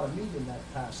gave you a lot of meat in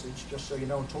that passage, just so you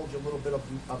know, and told you a little bit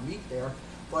of meat there.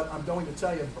 But I'm going to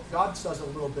tell you, God does it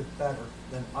a little bit better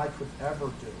than I could ever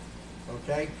do.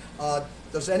 Okay?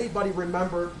 Does anybody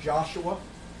remember Joshua?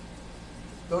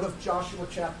 Go to Joshua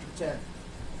chapter 10.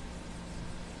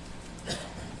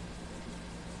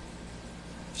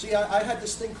 See, I had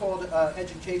this thing called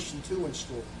education too in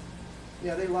school.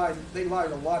 Yeah, they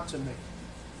lied a lot to me.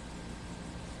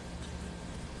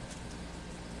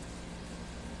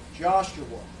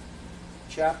 Joshua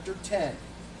chapter 10.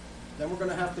 Then we're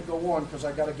going to have to go on because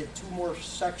I got to get 2 more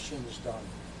sections done.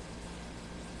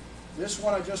 This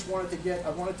one I just wanted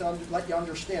to let you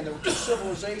understand there were 2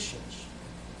 civilizations.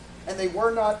 And they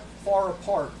were not far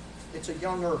apart. It's a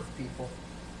young earth, people.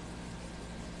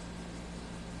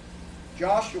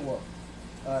 Joshua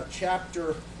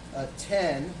chapter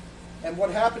 10. And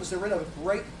what happens, they're in a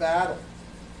great battle.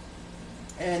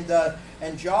 And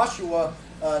Joshua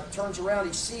turns around,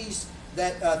 he sees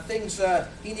that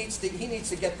he needs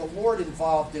to get the Lord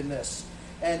involved in this.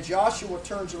 And Joshua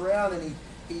turns around and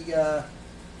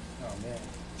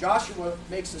Joshua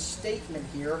makes a statement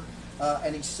here,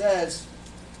 and he says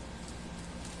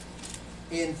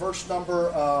in verse number,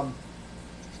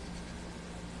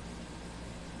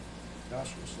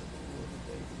 Joshua said the Lord would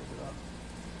deliver it up.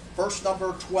 Verse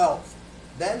number 12.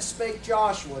 Then spake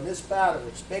Joshua in this battle,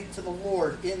 it spake to the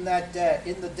Lord in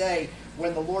the day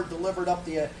when the Lord delivered up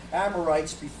the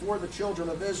Amorites before the children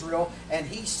of Israel, and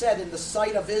he said in the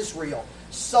sight of Israel,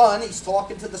 sun, he's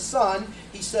talking to the sun,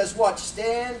 he says what?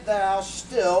 Stand thou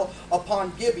still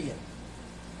upon Gibeon,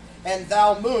 and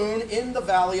thou moon in the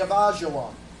valley of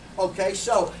Ajalon. Okay,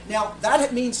 so now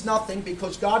that means nothing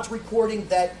because God's recording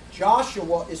that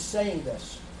Joshua is saying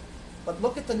this. But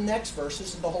look at the next verse.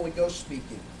 This is the Holy Ghost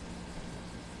speaking.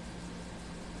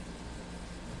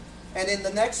 And in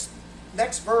the next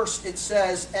verse it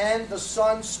says, and the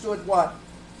sun stood what?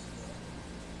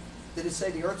 Did it say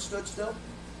the earth stood still?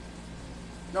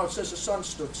 No, it says the sun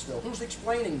stood still. Who's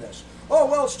explaining this? Oh,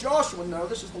 well, it's Joshua. No,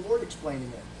 this is the Lord explaining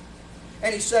it.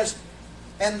 And he says,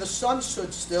 and the sun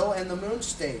stood still, and the moon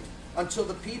stayed, until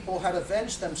the people had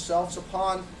avenged themselves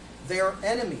upon their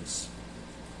enemies.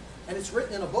 And it's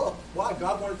written in a book. Why?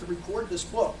 God wanted to record this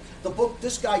book. The book,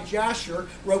 this guy Jasher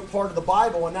wrote part of the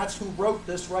Bible, and that's who wrote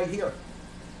this right here.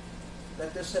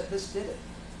 That this did it.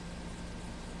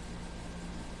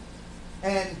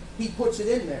 And he puts it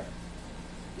in there.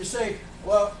 You say,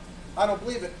 well, I don't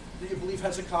believe it. Do you believe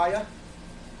Hezekiah?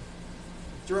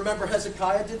 Do you remember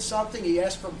Hezekiah did something? He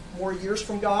asked for more years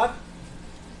from God.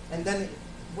 And then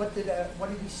what did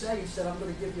he say? He said, I'm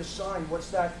going to give you a sign.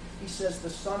 What's that? He says the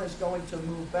sun is going to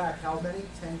move back. How many?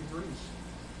 10 degrees.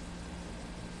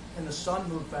 And the sun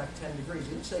moved back 10 degrees. He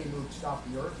didn't say he moved, stop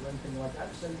the earth or anything like that.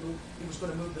 He said he was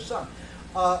going to move the sun.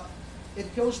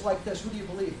 It goes like this. Who do you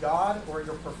believe, God or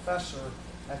your professor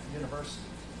at the university?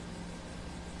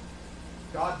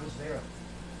 God was there.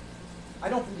 I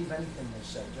don't believe anything they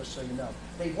say, just so you know.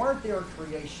 They weren't there at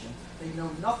creation. They know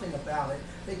nothing about it.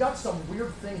 They got some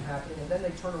weird thing happening, and then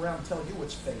they turn around and tell you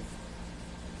it's faith.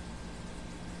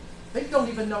 They don't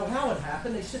even know how it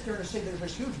happened. They sit there and say there's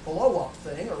this huge blow-up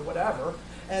thing or whatever,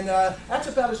 and that's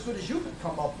about as good as you could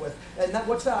come up with. And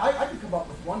what's that? I could come up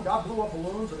with one. God blew up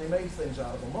balloons, and they made things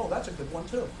out of them. Oh, that's a good one,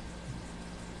 too.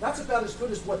 That's about as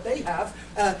good as what they have.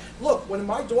 Look, when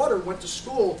my daughter went to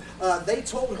school, they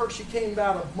told her she came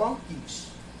out of monkeys.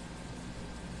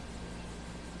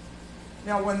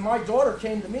 Now, when my daughter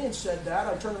came to me and said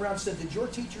that, I turned around and said, did your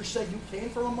teacher say you came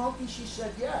from a monkey? She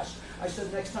said, yes. I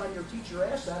said, next time your teacher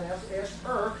asks that, ask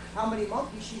her how many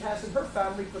monkeys she has in her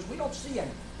family, because we don't see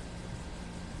any.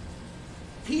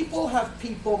 People have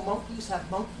people, monkeys have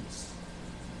monkeys.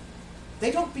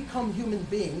 They don't become human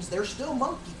beings, they're still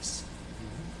monkeys.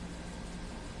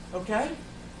 Okay?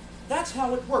 That's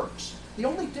how it works. The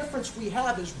only difference we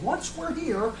have is once we're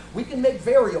here, we can make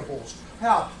variables.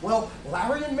 How? Well,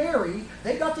 Larry and Mary,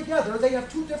 they got together, they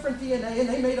have two different DNA, and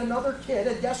they made another kid,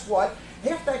 and guess what?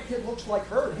 Half that kid looks like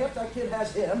her, and half that kid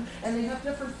has him, and they have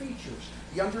different features.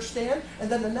 You understand?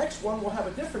 And then the next one will have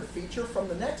a different feature from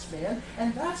the next man,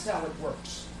 and that's how it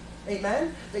works.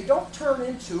 Amen? They don't turn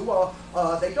into,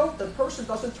 the person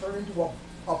doesn't turn into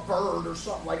a bird or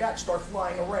something like that and start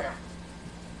flying around.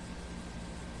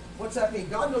 What's that mean?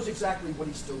 God knows exactly what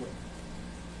he's doing.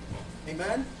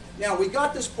 Amen? Now, we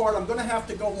got this part. I'm going to have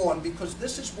to go on because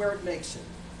this is where it makes it.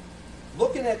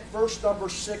 Looking at verse number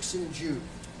 6 in Jude.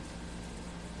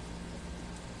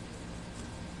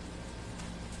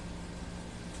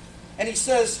 And he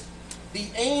says, the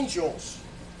angels,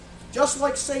 just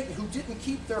like Satan, who didn't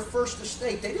keep their first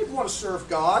estate, they didn't want to serve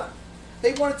God.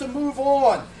 They wanted to move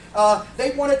on.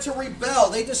 They wanted to rebel.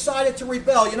 They decided to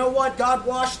rebel. You know what? God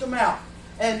washed them out.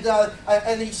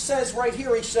 And he says right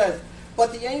here, he says,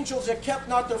 but the angels that kept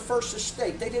not their first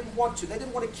estate, they didn't want to. They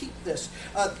didn't want to keep this.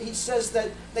 He says that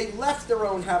they left their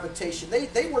own habitation.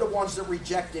 They were the ones that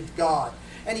rejected God.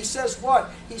 And he says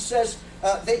what? He says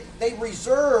they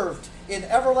reserved in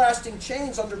everlasting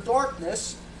chains under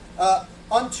darkness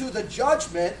unto the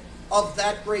judgment of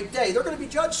that great day. They're going to be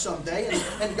judged someday,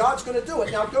 and God's going to do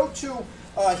it. Now go to,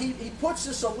 he puts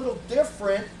this a little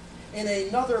different in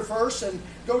another verse, and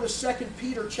go to 2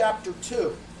 Peter chapter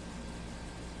 2.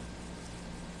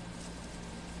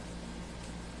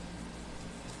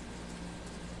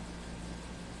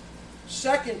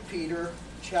 Second Peter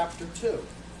chapter 2.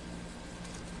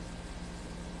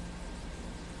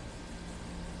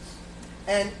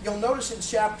 And you'll notice in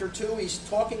chapter 2, he's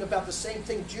talking about the same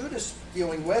thing Jude is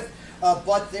dealing with,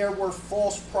 but there were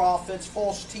false prophets,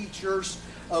 false teachers,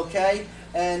 okay?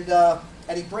 And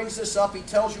he brings this up. He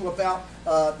tells you about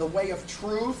the way of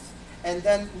truth. And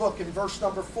then, look, in verse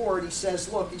number 4, he says,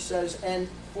 and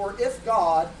for if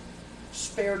God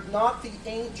spared not the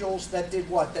angels that did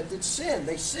what? That did sin.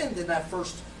 They sinned in that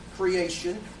first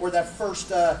creation, or that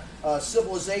first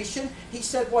civilization. He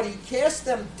said what? He cast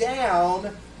them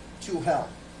down to hell.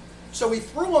 So he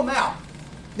threw them out.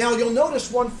 Now, you'll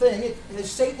notice one thing.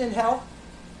 Is Satan in hell?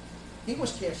 He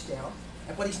was cast down,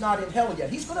 but he's not in hell yet.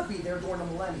 He's going to be there during the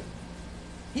millennium.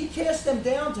 He cast them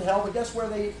down to hell, but guess where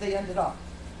they ended up?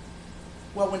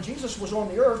 Well, when Jesus was on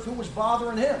the earth, who was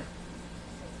bothering him?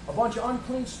 A bunch of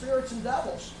unclean spirits and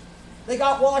devils. They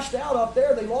got washed out up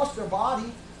there. They lost their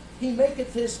body. He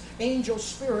maketh his angel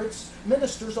spirits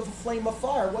ministers of a flame of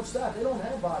fire. What's that? They don't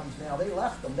have bodies now. They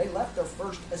left them. They left their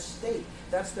first estate.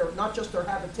 That's their, not just their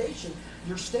habitation.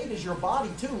 Your state is your body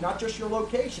too, not just your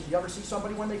location. You ever see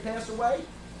somebody when they pass away?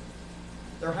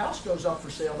 Their house goes up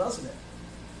for sale, doesn't it?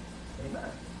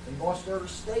 Amen. They lost their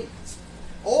estate.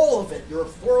 All of it. Your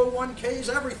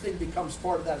 401ks, everything becomes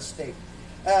part of that estate.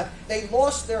 They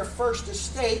lost their first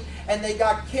estate, and they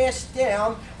got cast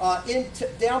down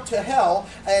down to hell,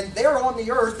 and they're on the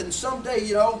earth, and someday,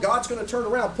 God's going to turn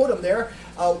around, put them there.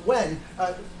 When?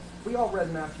 We all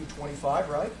read Matthew 25,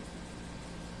 right?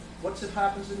 What's it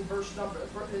happens in in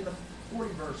the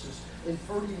 40 verses? In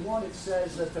 31 it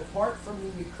says that depart from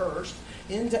me, ye cursed,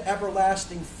 into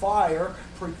everlasting fire,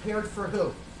 prepared for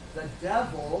who? The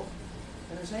devil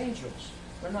and his angels.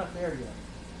 They're not there yet.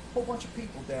 A whole bunch of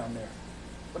people down there.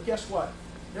 But guess what?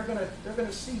 They're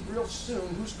gonna see real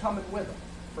soon who's coming with them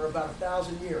for about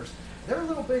 1,000 years. They're a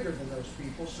little bigger than those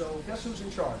people, so guess who's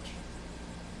in charge?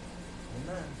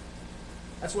 Amen.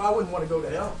 That's why I wouldn't want to go to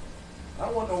hell. I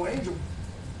don't want no angel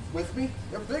with me.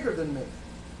 They're bigger than me.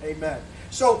 Amen.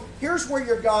 So here's where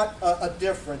you got a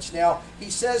difference. Now, he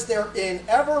says they're in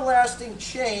everlasting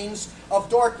chains of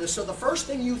darkness. So the first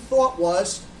thing you thought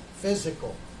was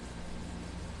physical.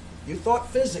 You thought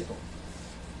physical.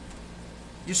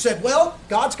 You said, well,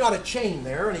 God's got a chain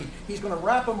there, and he's going to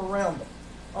wrap them around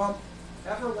them.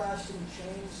 Everlasting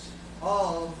chains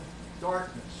of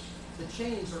darkness. The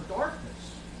chains are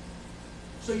darkness.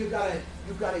 So you've got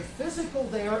a physical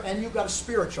there, and you've got a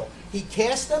spiritual. He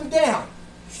cast them down.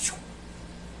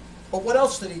 But what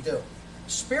else did he do?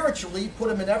 Spiritually, he put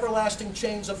them in everlasting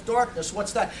chains of darkness.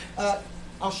 What's that?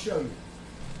 I'll show you.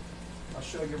 I'll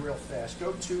show you real fast.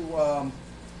 Go to...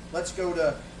 let's go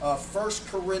to 1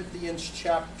 Corinthians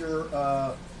chapter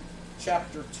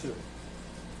 2.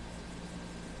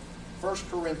 1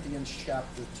 Corinthians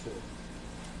chapter 2.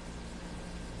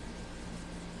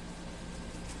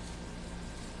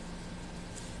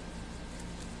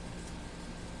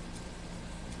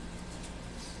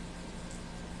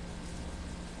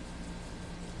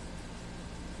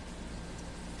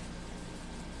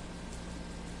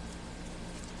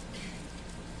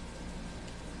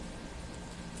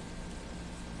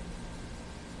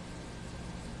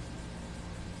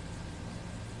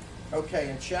 Okay,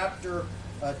 in chapter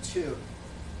 2,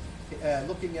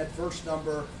 looking at verse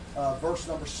number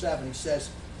 7, he says,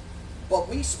 "But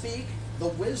we speak the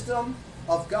wisdom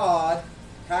of God,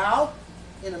 how?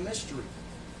 In a mystery,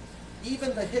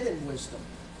 even the hidden wisdom,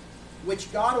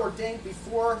 which God ordained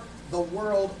before the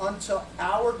world unto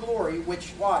our glory,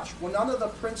 which, watch, when none of the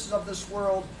princes of this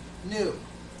world knew.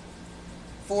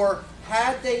 For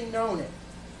had they known it,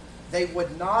 they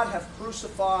would not have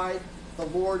crucified the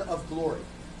Lord of glory."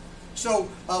 So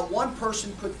one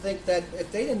person could think that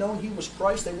if they didn't know he was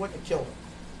Christ, they wouldn't have killed him.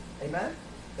 Amen?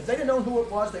 If they didn't know who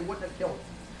it was, they wouldn't have killed him.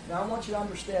 Now I want you to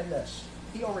understand this.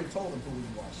 He already told them who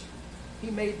he was. He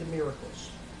made the miracles.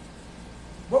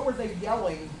 What were they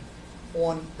yelling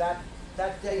on that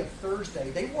day of Thursday?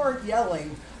 They weren't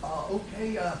yelling,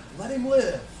 let him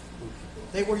live.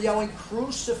 They were yelling,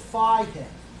 crucify him.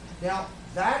 Now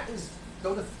that is,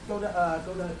 go to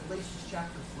Galatians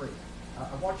chapter 3.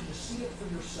 I want you to see it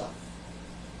for yourself.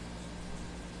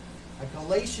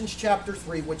 Galatians chapter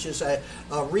 3, which is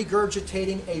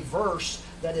regurgitating a verse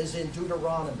that is in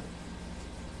Deuteronomy.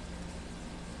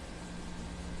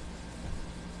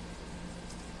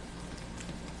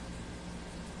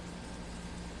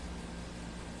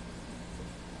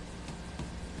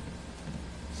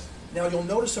 Now you'll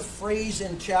notice a phrase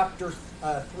in chapter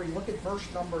 3. Look at verse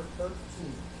number 13.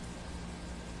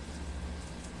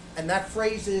 And that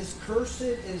phrase is, "Cursed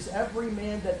is every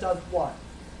man that doth" what?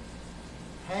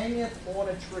 "Hangeth on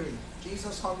a tree."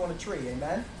 Jesus hung on a tree,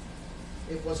 amen?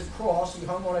 It was a cross. He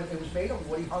hung on it. It was made of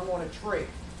wood. He hung on a tree.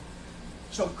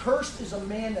 So cursed is a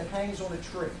man that hangs on a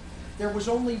tree. There was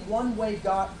only one way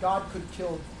God could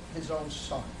kill his own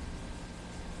son.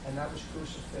 And that was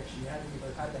crucifixion. He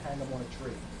had to hang him on a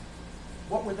tree.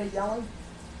 What were they yelling?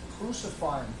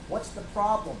 Crucify him. What's the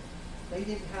problem? They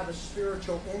didn't have a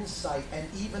spiritual insight, and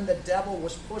even the devil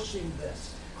was pushing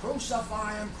this.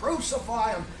 Crucify him,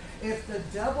 crucify him. If the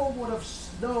devil would have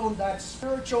known that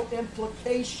spiritual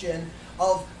implication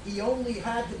of he only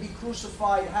had to be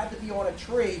crucified, had to be on a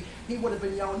tree, he would have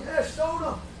been yelling, "Yeah, stone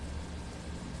him.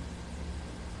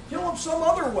 Kill him some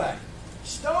other way.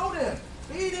 Stone him.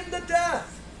 Beat him to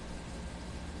death."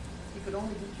 He could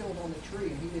only be killed on the tree,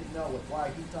 and he didn't know it.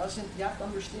 Why? He doesn't. You have to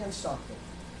understand something.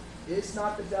 Is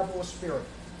not the devil a spirit?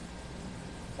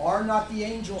 Are not the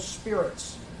angels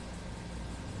spirits?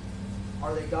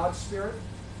 Are they God's spirit?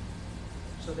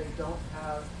 So they don't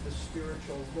have the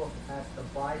spiritual look at the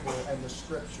Bible and the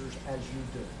scriptures as you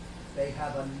do. They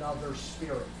have another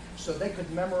spirit. So they could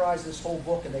memorize this whole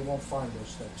book and they won't find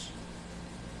those things.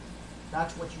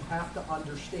 That's what you have to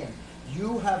understand.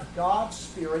 You have God's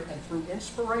Spirit, and through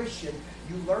inspiration,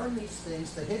 you learn these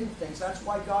things, the hidden things. That's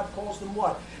why God calls them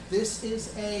what? This is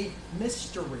a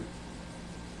mystery.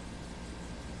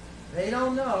 They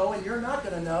don't know, and you're not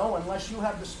going to know unless you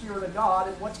have the Spirit of God.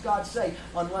 And what's God say?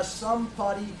 Unless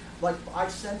somebody, like I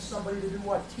send somebody to do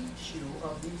what? Teach you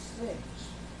of these things.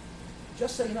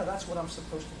 Just so you know, that's what I'm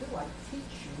supposed to do. I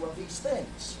teach you of these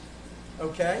things.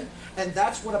 Okay? And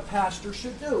that's what a pastor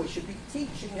should do. He should be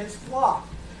teaching his flock.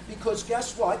 Because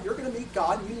guess what? You're going to meet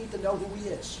God, and you need to know who he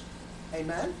is.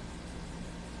 Amen?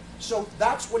 So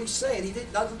that's what he's saying. He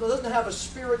doesn't have a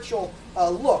spiritual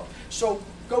look. So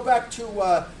go back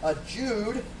to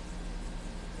Jude.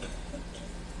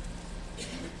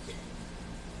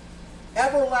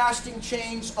 Everlasting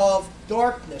chains of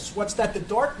darkness. What's that? The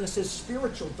darkness is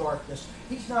spiritual darkness.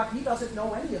 He doesn't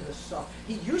know any of this stuff.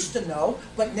 He used to know,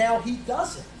 but now he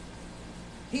doesn't.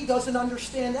 He doesn't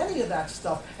understand any of that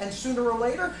stuff. And sooner or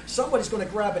later, somebody's going to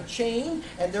grab a chain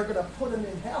and they're going to put him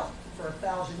in hell for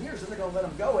 1,000 years. And they're going to let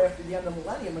him go after the end of the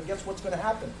millennium. And guess what's going to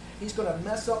happen? He's going to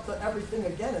mess up everything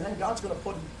again. And then God's going to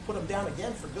put him down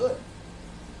again for good.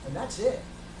 And that's it.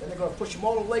 Then they're going to push him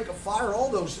all to the lake of fire, all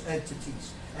those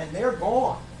entities. And they're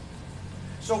gone.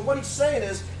 So what he's saying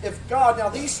is, if God, now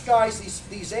these guys,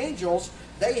 these angels,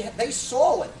 they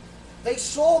saw it. They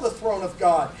saw the throne of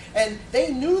God, and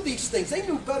they knew these things. They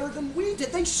knew better than we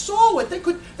did. They saw it.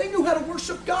 They knew how to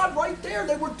worship God right there.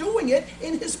 They were doing it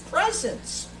in his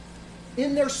presence,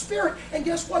 in their spirit. And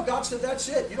guess what? God said, that's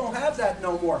it. You don't have that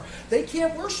no more. They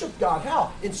can't worship God.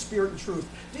 How? In spirit and truth.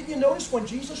 Did you notice when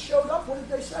Jesus showed up, what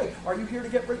did they say? Are you here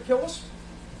to kill us?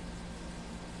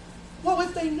 Well,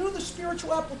 if they knew the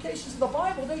spiritual applications of the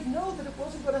Bible, they'd know that it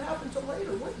wasn't going to happen until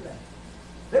later, wouldn't they?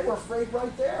 They were afraid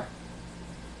right there.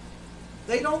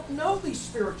 They don't know these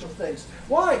spiritual things.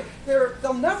 Why?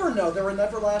 They'll never know. They're in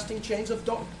everlasting chains of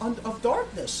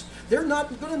darkness. They're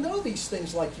not going to know these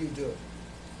things like you do.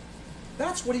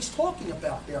 That's what he's talking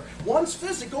about there. One's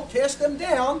physical, cast them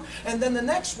down, and then the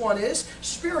next one is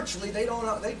spiritually. They don't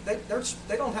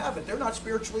have it. They're not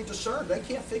spiritually discerned. They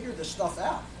can't figure this stuff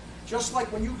out. Just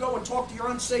like when you go and talk to your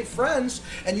unsaved friends,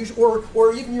 and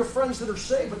or even your friends that are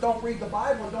saved but don't read the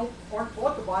Bible and aren't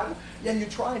taught the Bible, and you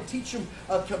try and teach them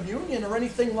communion or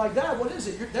anything like that. What is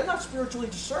it? They're not spiritually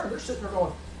discerned. They're sitting there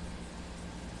going,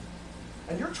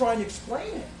 and you're trying to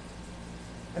explain it,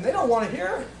 and they don't want to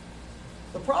hear it.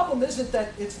 The problem isn't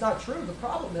that it's not true. The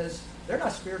problem is they're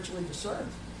not spiritually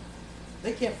discerned.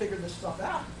 They can't figure this stuff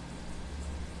out.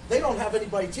 They don't have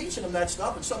anybody teaching them that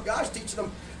stuff, and some guys teaching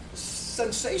them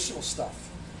sensational stuff.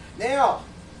 Now,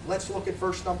 let's look at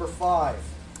verse number 5,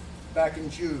 back in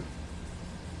Jude.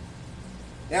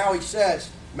 Now he says,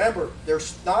 remember, they're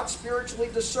not spiritually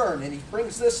discerned, and he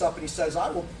brings this up, and he says, I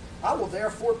will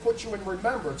therefore put you in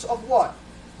remembrance of what?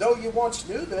 Though you once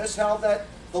knew this, how that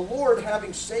the Lord,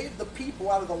 having saved the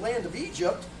people out of the land of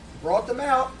Egypt, brought them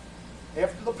out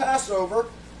after the Passover.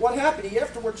 What happened? He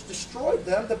afterwards destroyed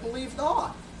them that believed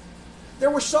not. There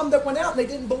were some that went out and they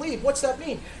didn't believe. What's that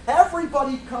mean?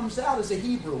 Everybody comes out as a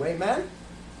Hebrew, amen?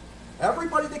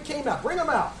 Everybody that came out, bring them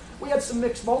out. We had some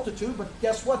mixed multitude, but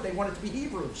guess what? They wanted to be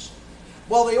Hebrews.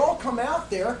 Well, they all come out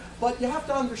there, but you have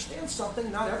to understand something.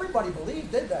 Not everybody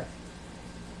believed, did they?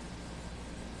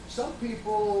 Some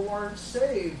people weren't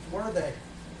saved, were they?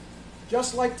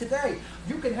 Just like today,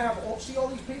 you can have, see all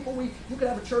these people, you can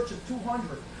have a church of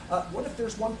 200. What if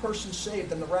there's one person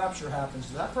saved and the rapture happens?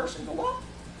 Does that person go up?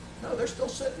 No, they're still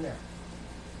sitting there.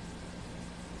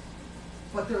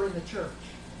 But they're in the church.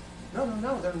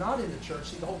 No, they're not in the church.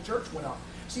 See, the whole church went up.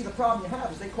 See, the problem you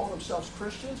have is they call themselves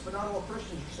Christians, but not all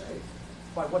Christians are saved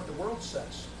by what the world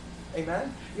says.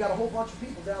 Amen? You got a whole bunch of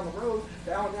people down the road,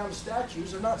 bowing down to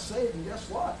statues. They're not saved, and guess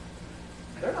what?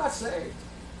 They're not saved.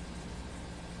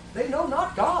 They know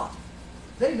not God.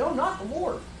 They know not the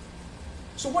Lord.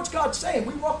 So what's God saying?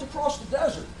 We walked across the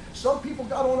desert. Some people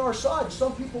got on our side,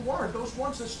 some people weren't. Those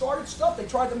ones that started stuff, they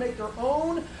tried to make their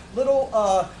own little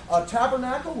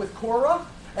tabernacle with Korah,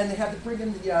 and they had to bring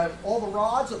in all the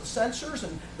rods of the censers,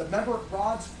 and the member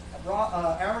rods,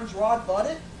 Aaron's rod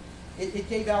budded. It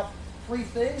gave out 3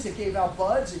 things. It gave out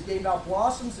buds, it gave out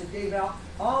blossoms, it gave out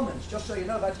almonds. Just so you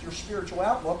know, that's your spiritual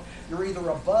outlook. You're either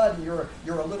a bud and you're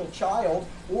a little child,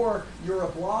 or you're a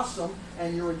blossom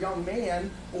and you're a young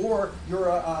man, or you're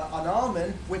an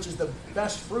almond, which is the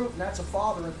best fruit, and that's a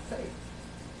father in faith.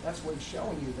 That's what he's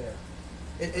showing you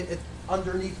there.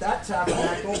 Underneath that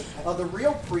tabernacle, the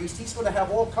real priest, he's going to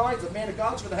have all kinds. The man of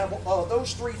God's going to have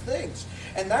those 3 things.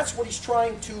 And that's what he's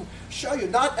trying to show you.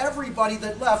 Not everybody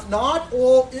that left, not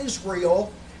all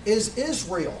Israel is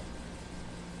Israel.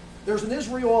 There's an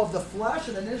Israel of the flesh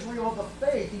and an Israel of the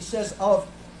faith. He says, of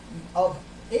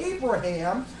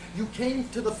Abraham you came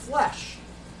to the flesh,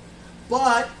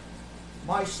 but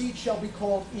my seed shall be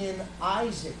called in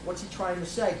Isaac. What's he trying to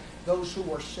say? Those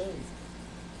who are saved,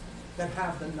 that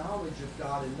have the knowledge of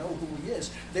God and know who he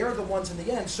is. They're the ones in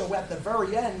the end. So at the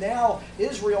very end, now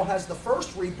Israel has the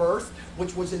first rebirth,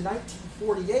 which was in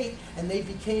 1948, and they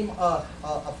became a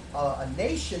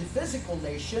nation, physical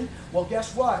nation. Well,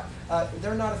 guess what?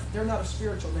 They're not a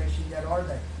spiritual nation yet, are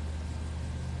they?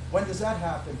 When does that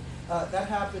happen? That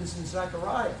happens in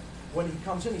Zechariah. When he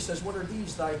comes in, he says, what are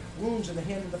these? Thy wounds in the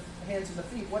hands and the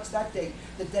feet. What's that day?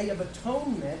 The Day of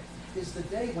Atonement is the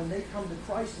day when they come to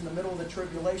Christ in the middle of the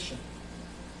tribulation.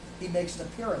 He makes an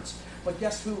appearance. But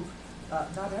guess who?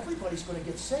 Not everybody's going to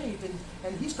get saved,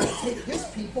 and he's going to take his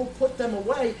people, put them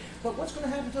away. But what's going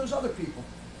to happen to those other people?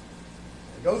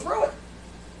 They go through it.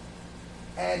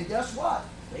 And guess what?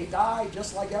 They die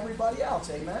just like everybody else.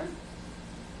 Amen?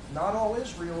 Not all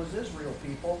Israel is Israel,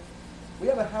 people. We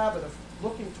have a habit of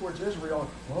looking towards Israel and,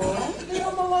 oh, leave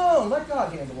them alone. Let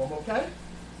God handle them, okay?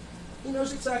 He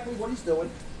knows exactly what he's doing.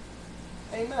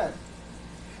 Amen.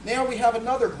 Now we have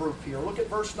another group here. Look at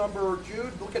verse number,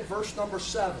 Jude, look at verse number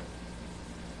 7.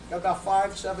 Got about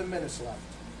 5-7 minutes left.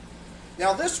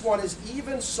 Now this one is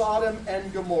even Sodom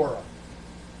and Gomorrah,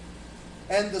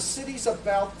 and the cities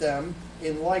about them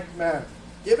in like manner,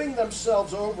 giving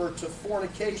themselves over to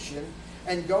fornication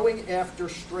and going after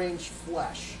strange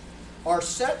flesh, are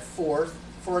set forth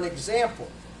for an example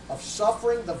of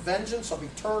suffering the vengeance of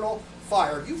eternal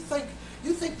fire. You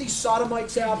think these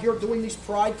sodomites out here doing these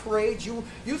pride parades, you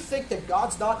think that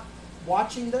God's not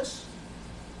watching this?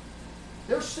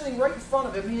 They're sitting right in front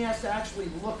of him. He has to actually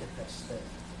look at this thing.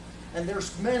 And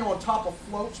there's men on top of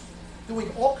floats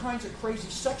doing all kinds of crazy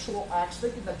sexual acts,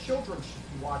 thinking that children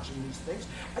should be watching these things.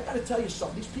 I got to tell you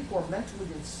something. These people are mentally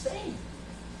insane.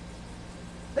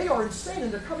 They are insane,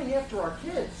 and they're coming after our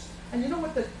kids. And you know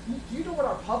what? Do you know what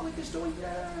our public is doing?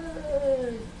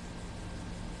 Yay!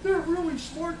 They're really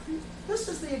smart people. This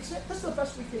is the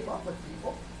best we came up with,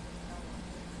 people.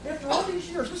 After all these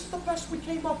years, this is the best we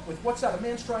came up with. What's that? A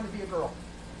man's trying to be a girl.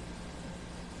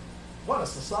 What a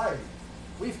society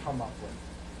we've come up with.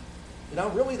 You know,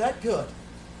 really that good.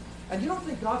 And you don't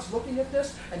think God's looking at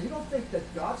this? And you don't think that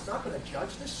God's not going to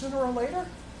judge this sooner or later?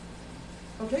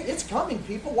 Okay, it's coming,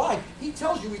 people. Why? He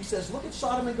tells you, he says, look at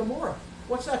Sodom and Gomorrah.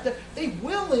 What's that? They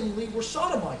willingly were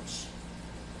Sodomites.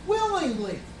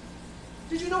 Willingly.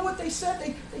 Did you know what they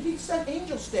said? He sent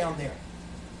angels down there.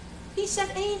 He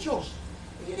sent angels.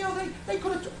 You know, they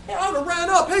could have, I would have ran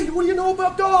up. Hey, what do you know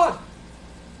about God?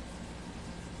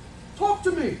 Talk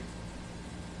to me.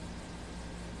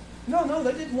 No,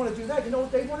 they didn't want to do that. You know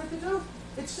what they wanted to do?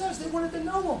 It says they wanted to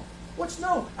know him. What's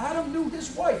know? Adam knew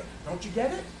his wife. Don't you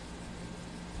get it?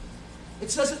 It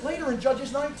says it later in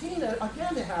Judges 19.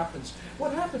 Again, it happens.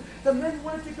 What happened? The men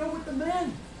wanted to go with the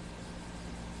men.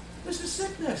 This is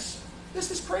sickness. This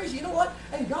is crazy. You know what?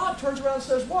 And God turns around and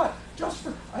says, what?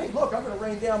 Hey, look, I'm going to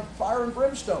rain down fire and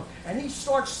brimstone. And he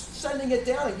starts sending it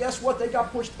down. And guess what? They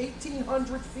got pushed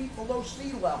 1,800 feet below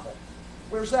sea level.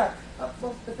 Where's that?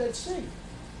 Well, the Dead Sea.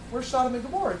 Where's Sodom and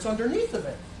Gomorrah? It's underneath of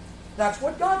it. That's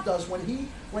what God does when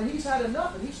he's had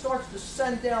enough and he starts to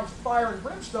send down fire and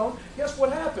brimstone. Guess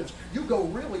what happens? You go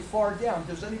really far down.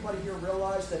 Does anybody here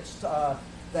realize that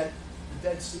the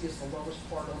Dead Sea is the lowest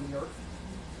part on the earth?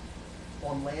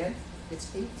 On land?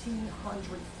 It's 1,800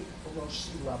 feet below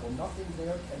sea level. Nothing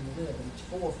there can live. And it's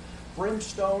full of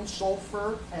brimstone,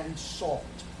 sulfur, and salt.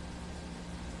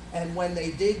 And when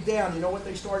they dig down, you know what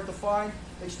they started to find?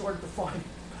 They started to find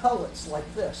pellets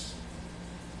like this.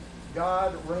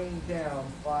 God rained down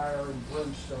fire and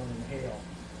brimstone and hail.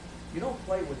 You don't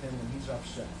play with him when he's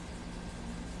upset.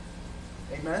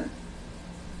 Amen?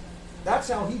 That's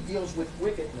how he deals with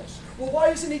wickedness. Well,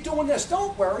 why isn't he doing this?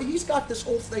 Don't worry. He's got this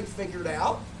whole thing figured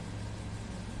out.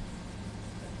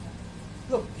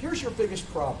 Look, here's your biggest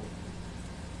problem.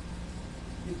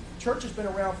 The church has been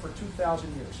around for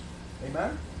 2,000 years.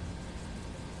 Amen?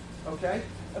 Okay?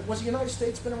 Was the United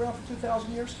States been around for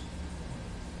 2,000 years?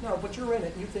 No, but you're in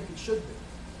it and you think it should be.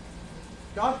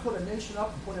 God put a nation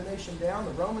up and put a nation down.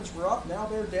 The Romans were up, now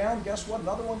they're down. Guess what?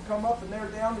 Another one come up and they're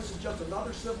down. This is just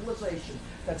another civilization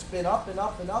that's been up and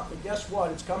up and up. And guess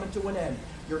what? It's coming to an end.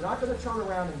 You're not going to turn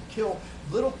around and kill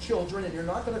little children, and you're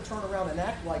not going to turn around and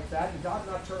act like that, and God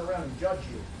not turn around and judge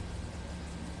you.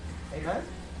 Amen?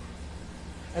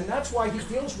 And that's why he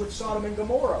deals with Sodom and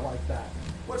Gomorrah like that.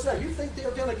 What's that? You think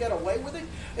they're going to get away with it?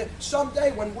 And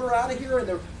someday when we're out of here and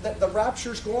the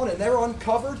rapture's gone and they're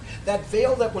uncovered, that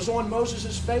veil that was on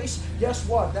Moses' face, guess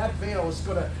what? That veil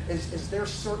is their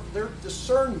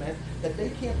discernment that they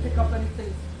can't pick up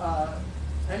anything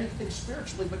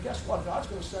spiritually, but guess what? God's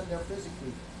going to send there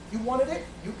physically. You wanted it?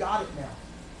 You got it now.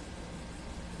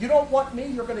 You don't want me?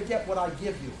 You're going to get what I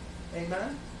give you.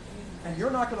 Amen? And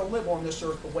you're not going to live on this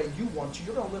earth the way you want to.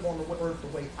 You're going to live on the earth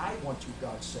the way I want to,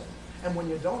 God said. And when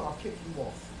you don't, I'll kick you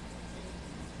off.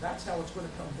 That's how it's going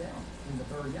to come down in the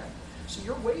very end. See,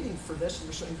 you're waiting for this and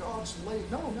you're saying, God's late.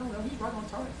 No, he's right on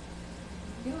time.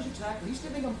 He knows exactly. He's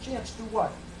giving them a chance to do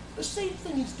what? The same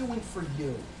thing he's doing for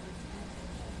you.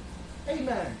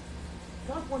 Amen.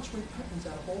 God wants repentance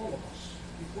out of all of us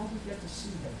before we get to see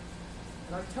him.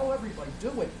 And I tell everybody,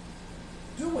 do it.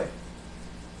 Do it.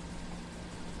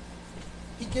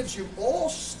 He gives you all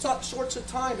sorts of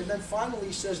time, and then finally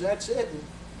he says, that's it. And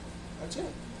that's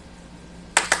it.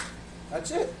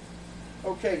 That's it.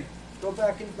 Okay, go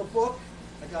back into the book.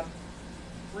 I got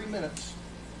 3 minutes.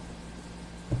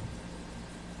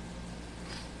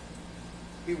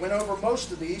 We went over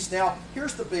most of these. Now,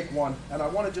 here's the big one, and I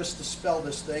want to just dispel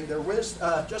this thing. There is,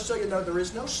 just so you know, there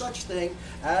is no such thing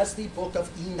as the book of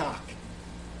Enoch.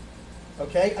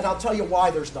 Okay? And I'll tell you why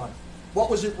there's none. What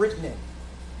was it written in?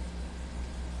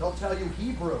 They'll tell you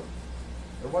Hebrew.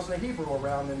 There wasn't a Hebrew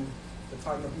around in the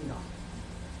time of Enoch.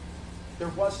 There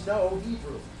was no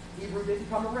Hebrew. Hebrew didn't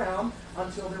come around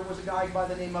until there was a guy by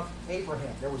the name of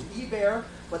Abraham. There was Eber,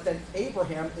 but then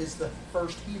Abraham is the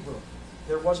first Hebrew.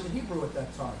 There wasn't Hebrew at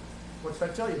that time. What's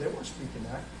that tell you? They weren't speaking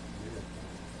that.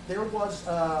 There was,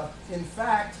 in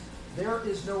fact, there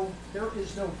is no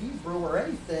Hebrew or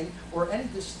anything or any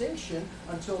distinction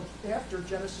until after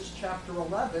Genesis chapter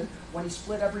 11 when he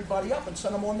split everybody up and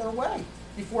sent them on their way.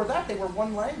 Before that, they were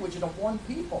one language and of one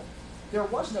people. There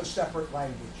was no separate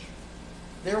language.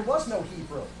 There was no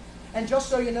Hebrew. And just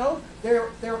so you know, there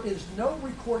is no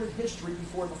recorded history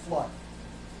before the flood.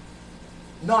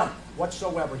 None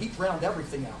whatsoever. He drowned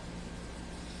everything out.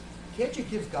 Can't you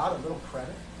give God a little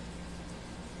credit?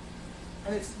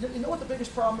 And it's, you know what the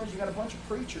biggest problem is? You got a bunch of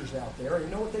preachers out there, and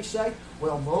you know what they say?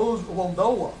 Well,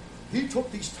 Noah, he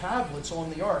took these tablets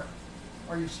on the ark.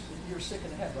 You're sick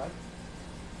in the head, right?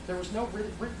 There was no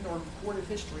written or recorded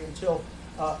history until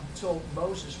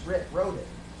Moses wrote it.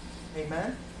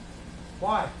 Amen?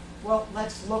 Why? Well,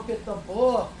 let's look at the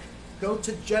book. Go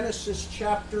to Genesis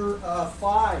chapter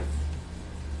 5.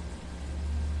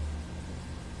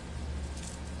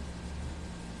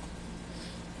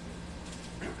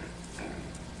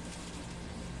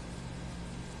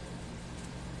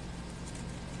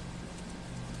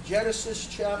 Genesis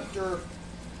chapter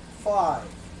 5.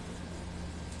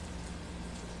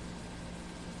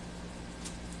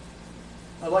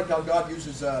 I like how God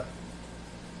uses the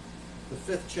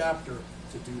 5th chapter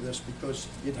to do this, because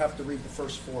you'd have to read the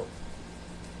first 4.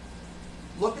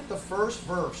 Look at the first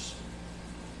verse.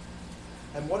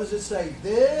 And what does it say?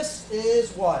 This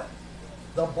is what?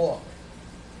 The book.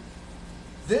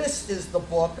 This is the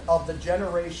book of the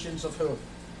generations of who?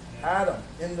 Adam.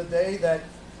 In the day that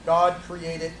God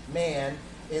created man,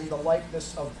 in the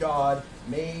likeness of God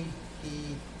made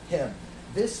he him.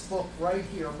 This book right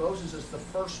here, Moses is the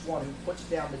first one who puts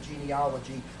down the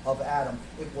genealogy of Adam.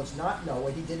 It was not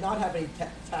Noah. He did not have any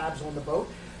tabs on the boat.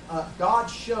 God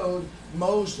showed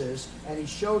Moses, and he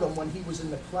showed him when he was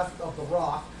in the cleft of the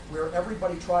rock, where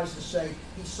everybody tries to say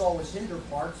he saw his hinder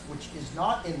parts, which is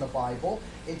not in the Bible.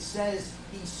 It says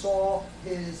he saw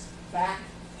his back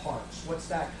parts. What's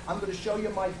that? I'm going to show you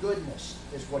my goodness,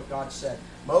 is what God said.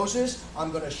 Moses,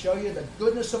 I'm going to show you the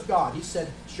goodness of God. He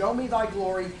said, show me thy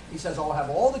glory. He says, I'll have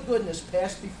all the goodness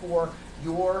passed before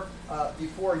you.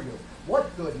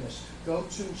 What goodness? Go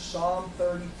to Psalm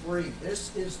 33.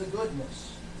 This is the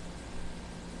goodness.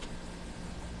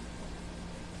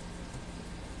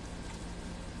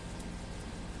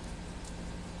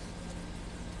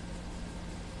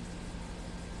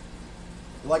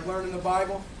 You like learning the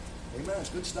Bible? Amen. It's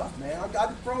good stuff, man.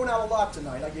 I'm throwing out a lot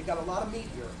tonight. You got a lot of meat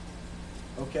here.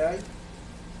 Okay?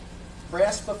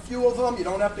 Grasp a few of them. You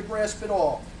don't have to grasp it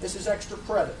all. This is extra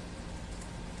credit.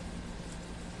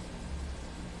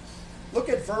 Look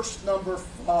at verse number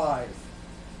 5.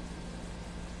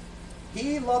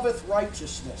 He loveth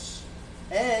righteousness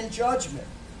and judgment.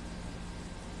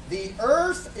 The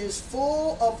earth is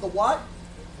full of the what?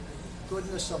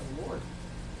 Goodness of the Lord.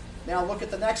 Now look at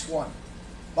the next one.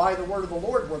 By the word of the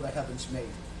Lord were the heavens made.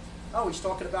 Oh, he's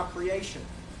talking about creation.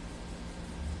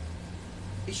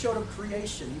 He showed him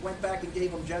creation. He went back and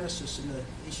gave him Genesis, and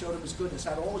he showed him his goodness,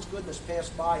 had all his goodness pass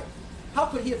by him. How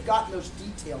could he have gotten those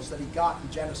details that he got in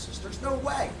Genesis? There's no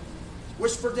way.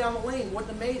 Whisper down the lane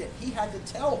wouldn't have made it. He had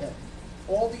to tell him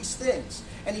all these things.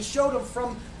 And he showed him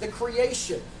from the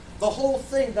creation, the whole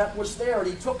thing that was there, and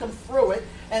he took him through it,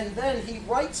 and then he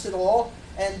writes it all,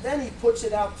 and then he puts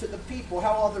it out to the people.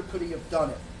 How other could he have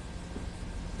done it?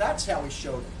 That's how he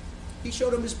showed him. He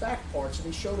showed him his back parts,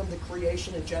 and he showed him the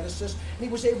creation in Genesis, and he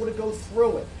was able to go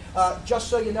through it. Just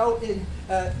so you know,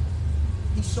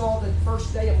 he saw the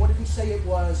first day, and what did he say it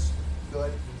was?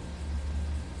 Good.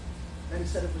 Then he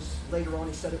said it was, later on,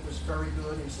 he said it was very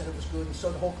good, and he said it was good. He saw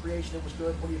the whole creation, it was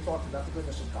good. What are you talking about? The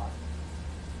goodness of God.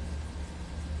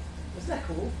 Isn't that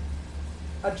cool?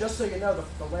 Just so you know,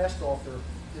 the last author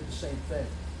did the same thing.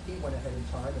 He went ahead in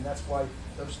time, and that's why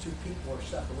those two people are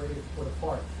separated, put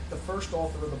apart. The first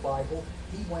author of the Bible,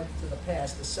 he went to the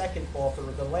past. The second author,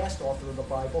 the last author of the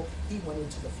Bible, he went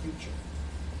into the future.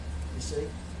 You see?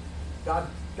 God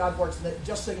works.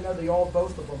 Just so you know,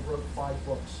 both of them wrote 5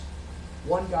 books.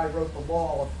 One guy wrote the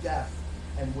law of death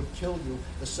and would kill you.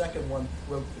 The second one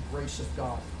wrote the grace of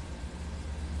God.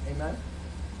 Amen?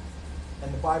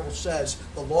 And the Bible says,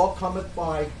 the law cometh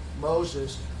by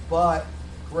Moses, but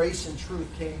grace and truth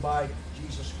came by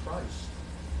Jesus Christ.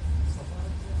 There's a lot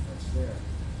of difference there.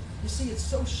 You see, it's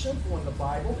so simple in the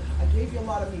Bible. I gave you a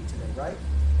lot of meat today, right?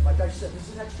 Like I said, this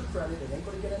is extra credit. It ain't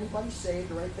going to get anybody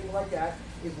saved or anything like that.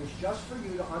 It was just for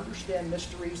you to understand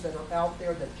mysteries that are out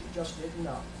there that you just didn't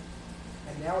know.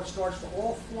 And now it starts to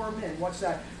all form in. What's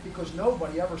that? Because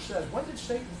nobody ever says, when did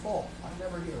Satan fall? I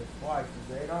never hear it. Why?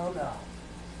 Because they don't know.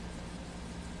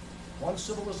 One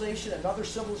civilization, another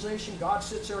civilization. God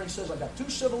sits there and he says, I've got 2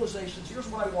 civilizations. Here's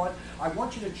what I want. I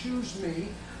want you to choose me.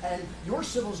 And your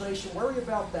civilization, worry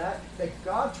about that. That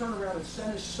God turned around and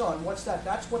sent his son. What's that?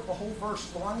 That's what the whole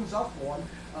verse lines up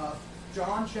on.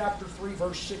 John chapter 3,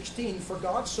 verse 16. For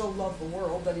God so loved the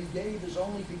world that he gave his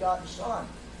only begotten son,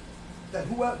 that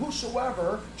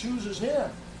whosoever chooses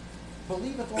him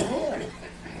believeth on him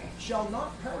shall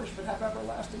not perish but have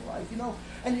everlasting life. You know,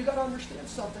 and you got to understand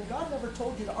something. God never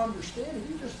told you to understand it.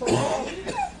 He just told you to believe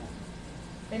it.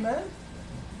 Amen?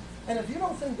 And if you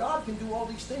don't think God can do all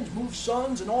these things, move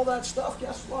suns and all that stuff,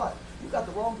 guess what? You got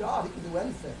the wrong God. He can do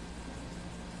anything.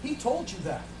 He told you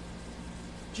that.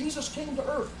 Jesus came to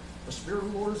earth. The Spirit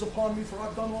of the Lord is upon me, for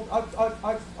I've done all.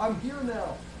 I'm here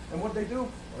now. And what did they do?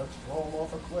 Let's throw him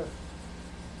off a cliff.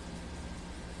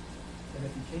 And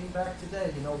if he came back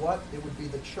today, you know what? It would be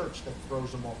the church that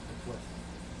throws him off the cliff.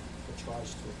 That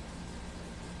tries to.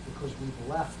 Because we've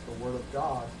left the Word of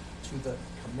God to the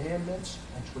commandments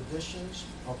and traditions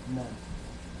of men.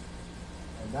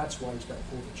 And that's why he's got to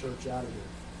pull the church out of here.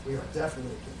 We are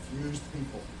definitely confused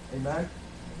people. Amen?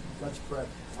 Let's pray.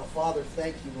 Father,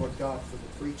 thank you, Lord God, for the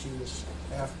preaching this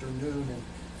afternoon. And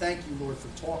thank you, Lord, for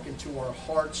talking to our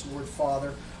hearts, Lord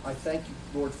Father. I thank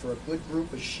you, Lord, for a good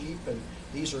group of sheep. And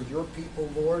these are your people,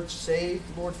 Lord, saved,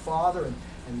 Lord Father.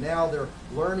 And now they're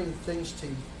learning things to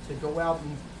go out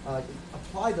and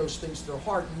apply those things to their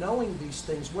heart, knowing these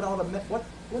things,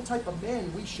 what type of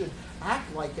men we should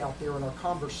act like out there in our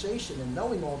conversation, and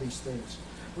knowing all these things.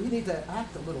 We need to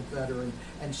act a little better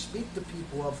and speak to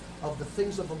people of the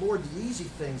things of the Lord, the easy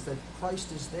things, that Christ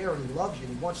is there and he loves you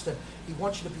and he wants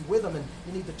you to be with him, and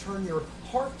you need to turn your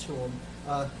heart to him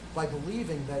by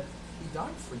believing that he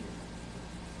died for you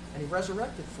and he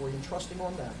resurrected for you, and trusting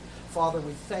on that. Father,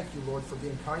 we thank you, Lord, for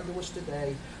being kind to us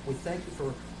today. We thank you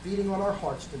for beating on our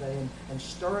hearts today and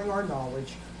stirring our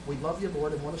knowledge. We love you,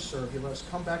 Lord, and want to serve you. Let us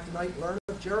come back tonight and learn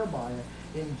of Jeremiah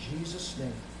in Jesus'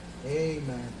 name.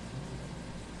 Amen.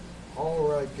 All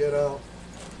right, get out.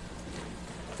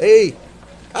 Hey,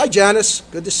 hi, Janice.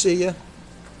 Good to see you.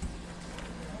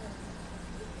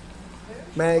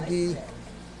 Maggie.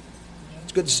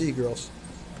 It's good to see you, girls.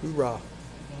 Hoorah.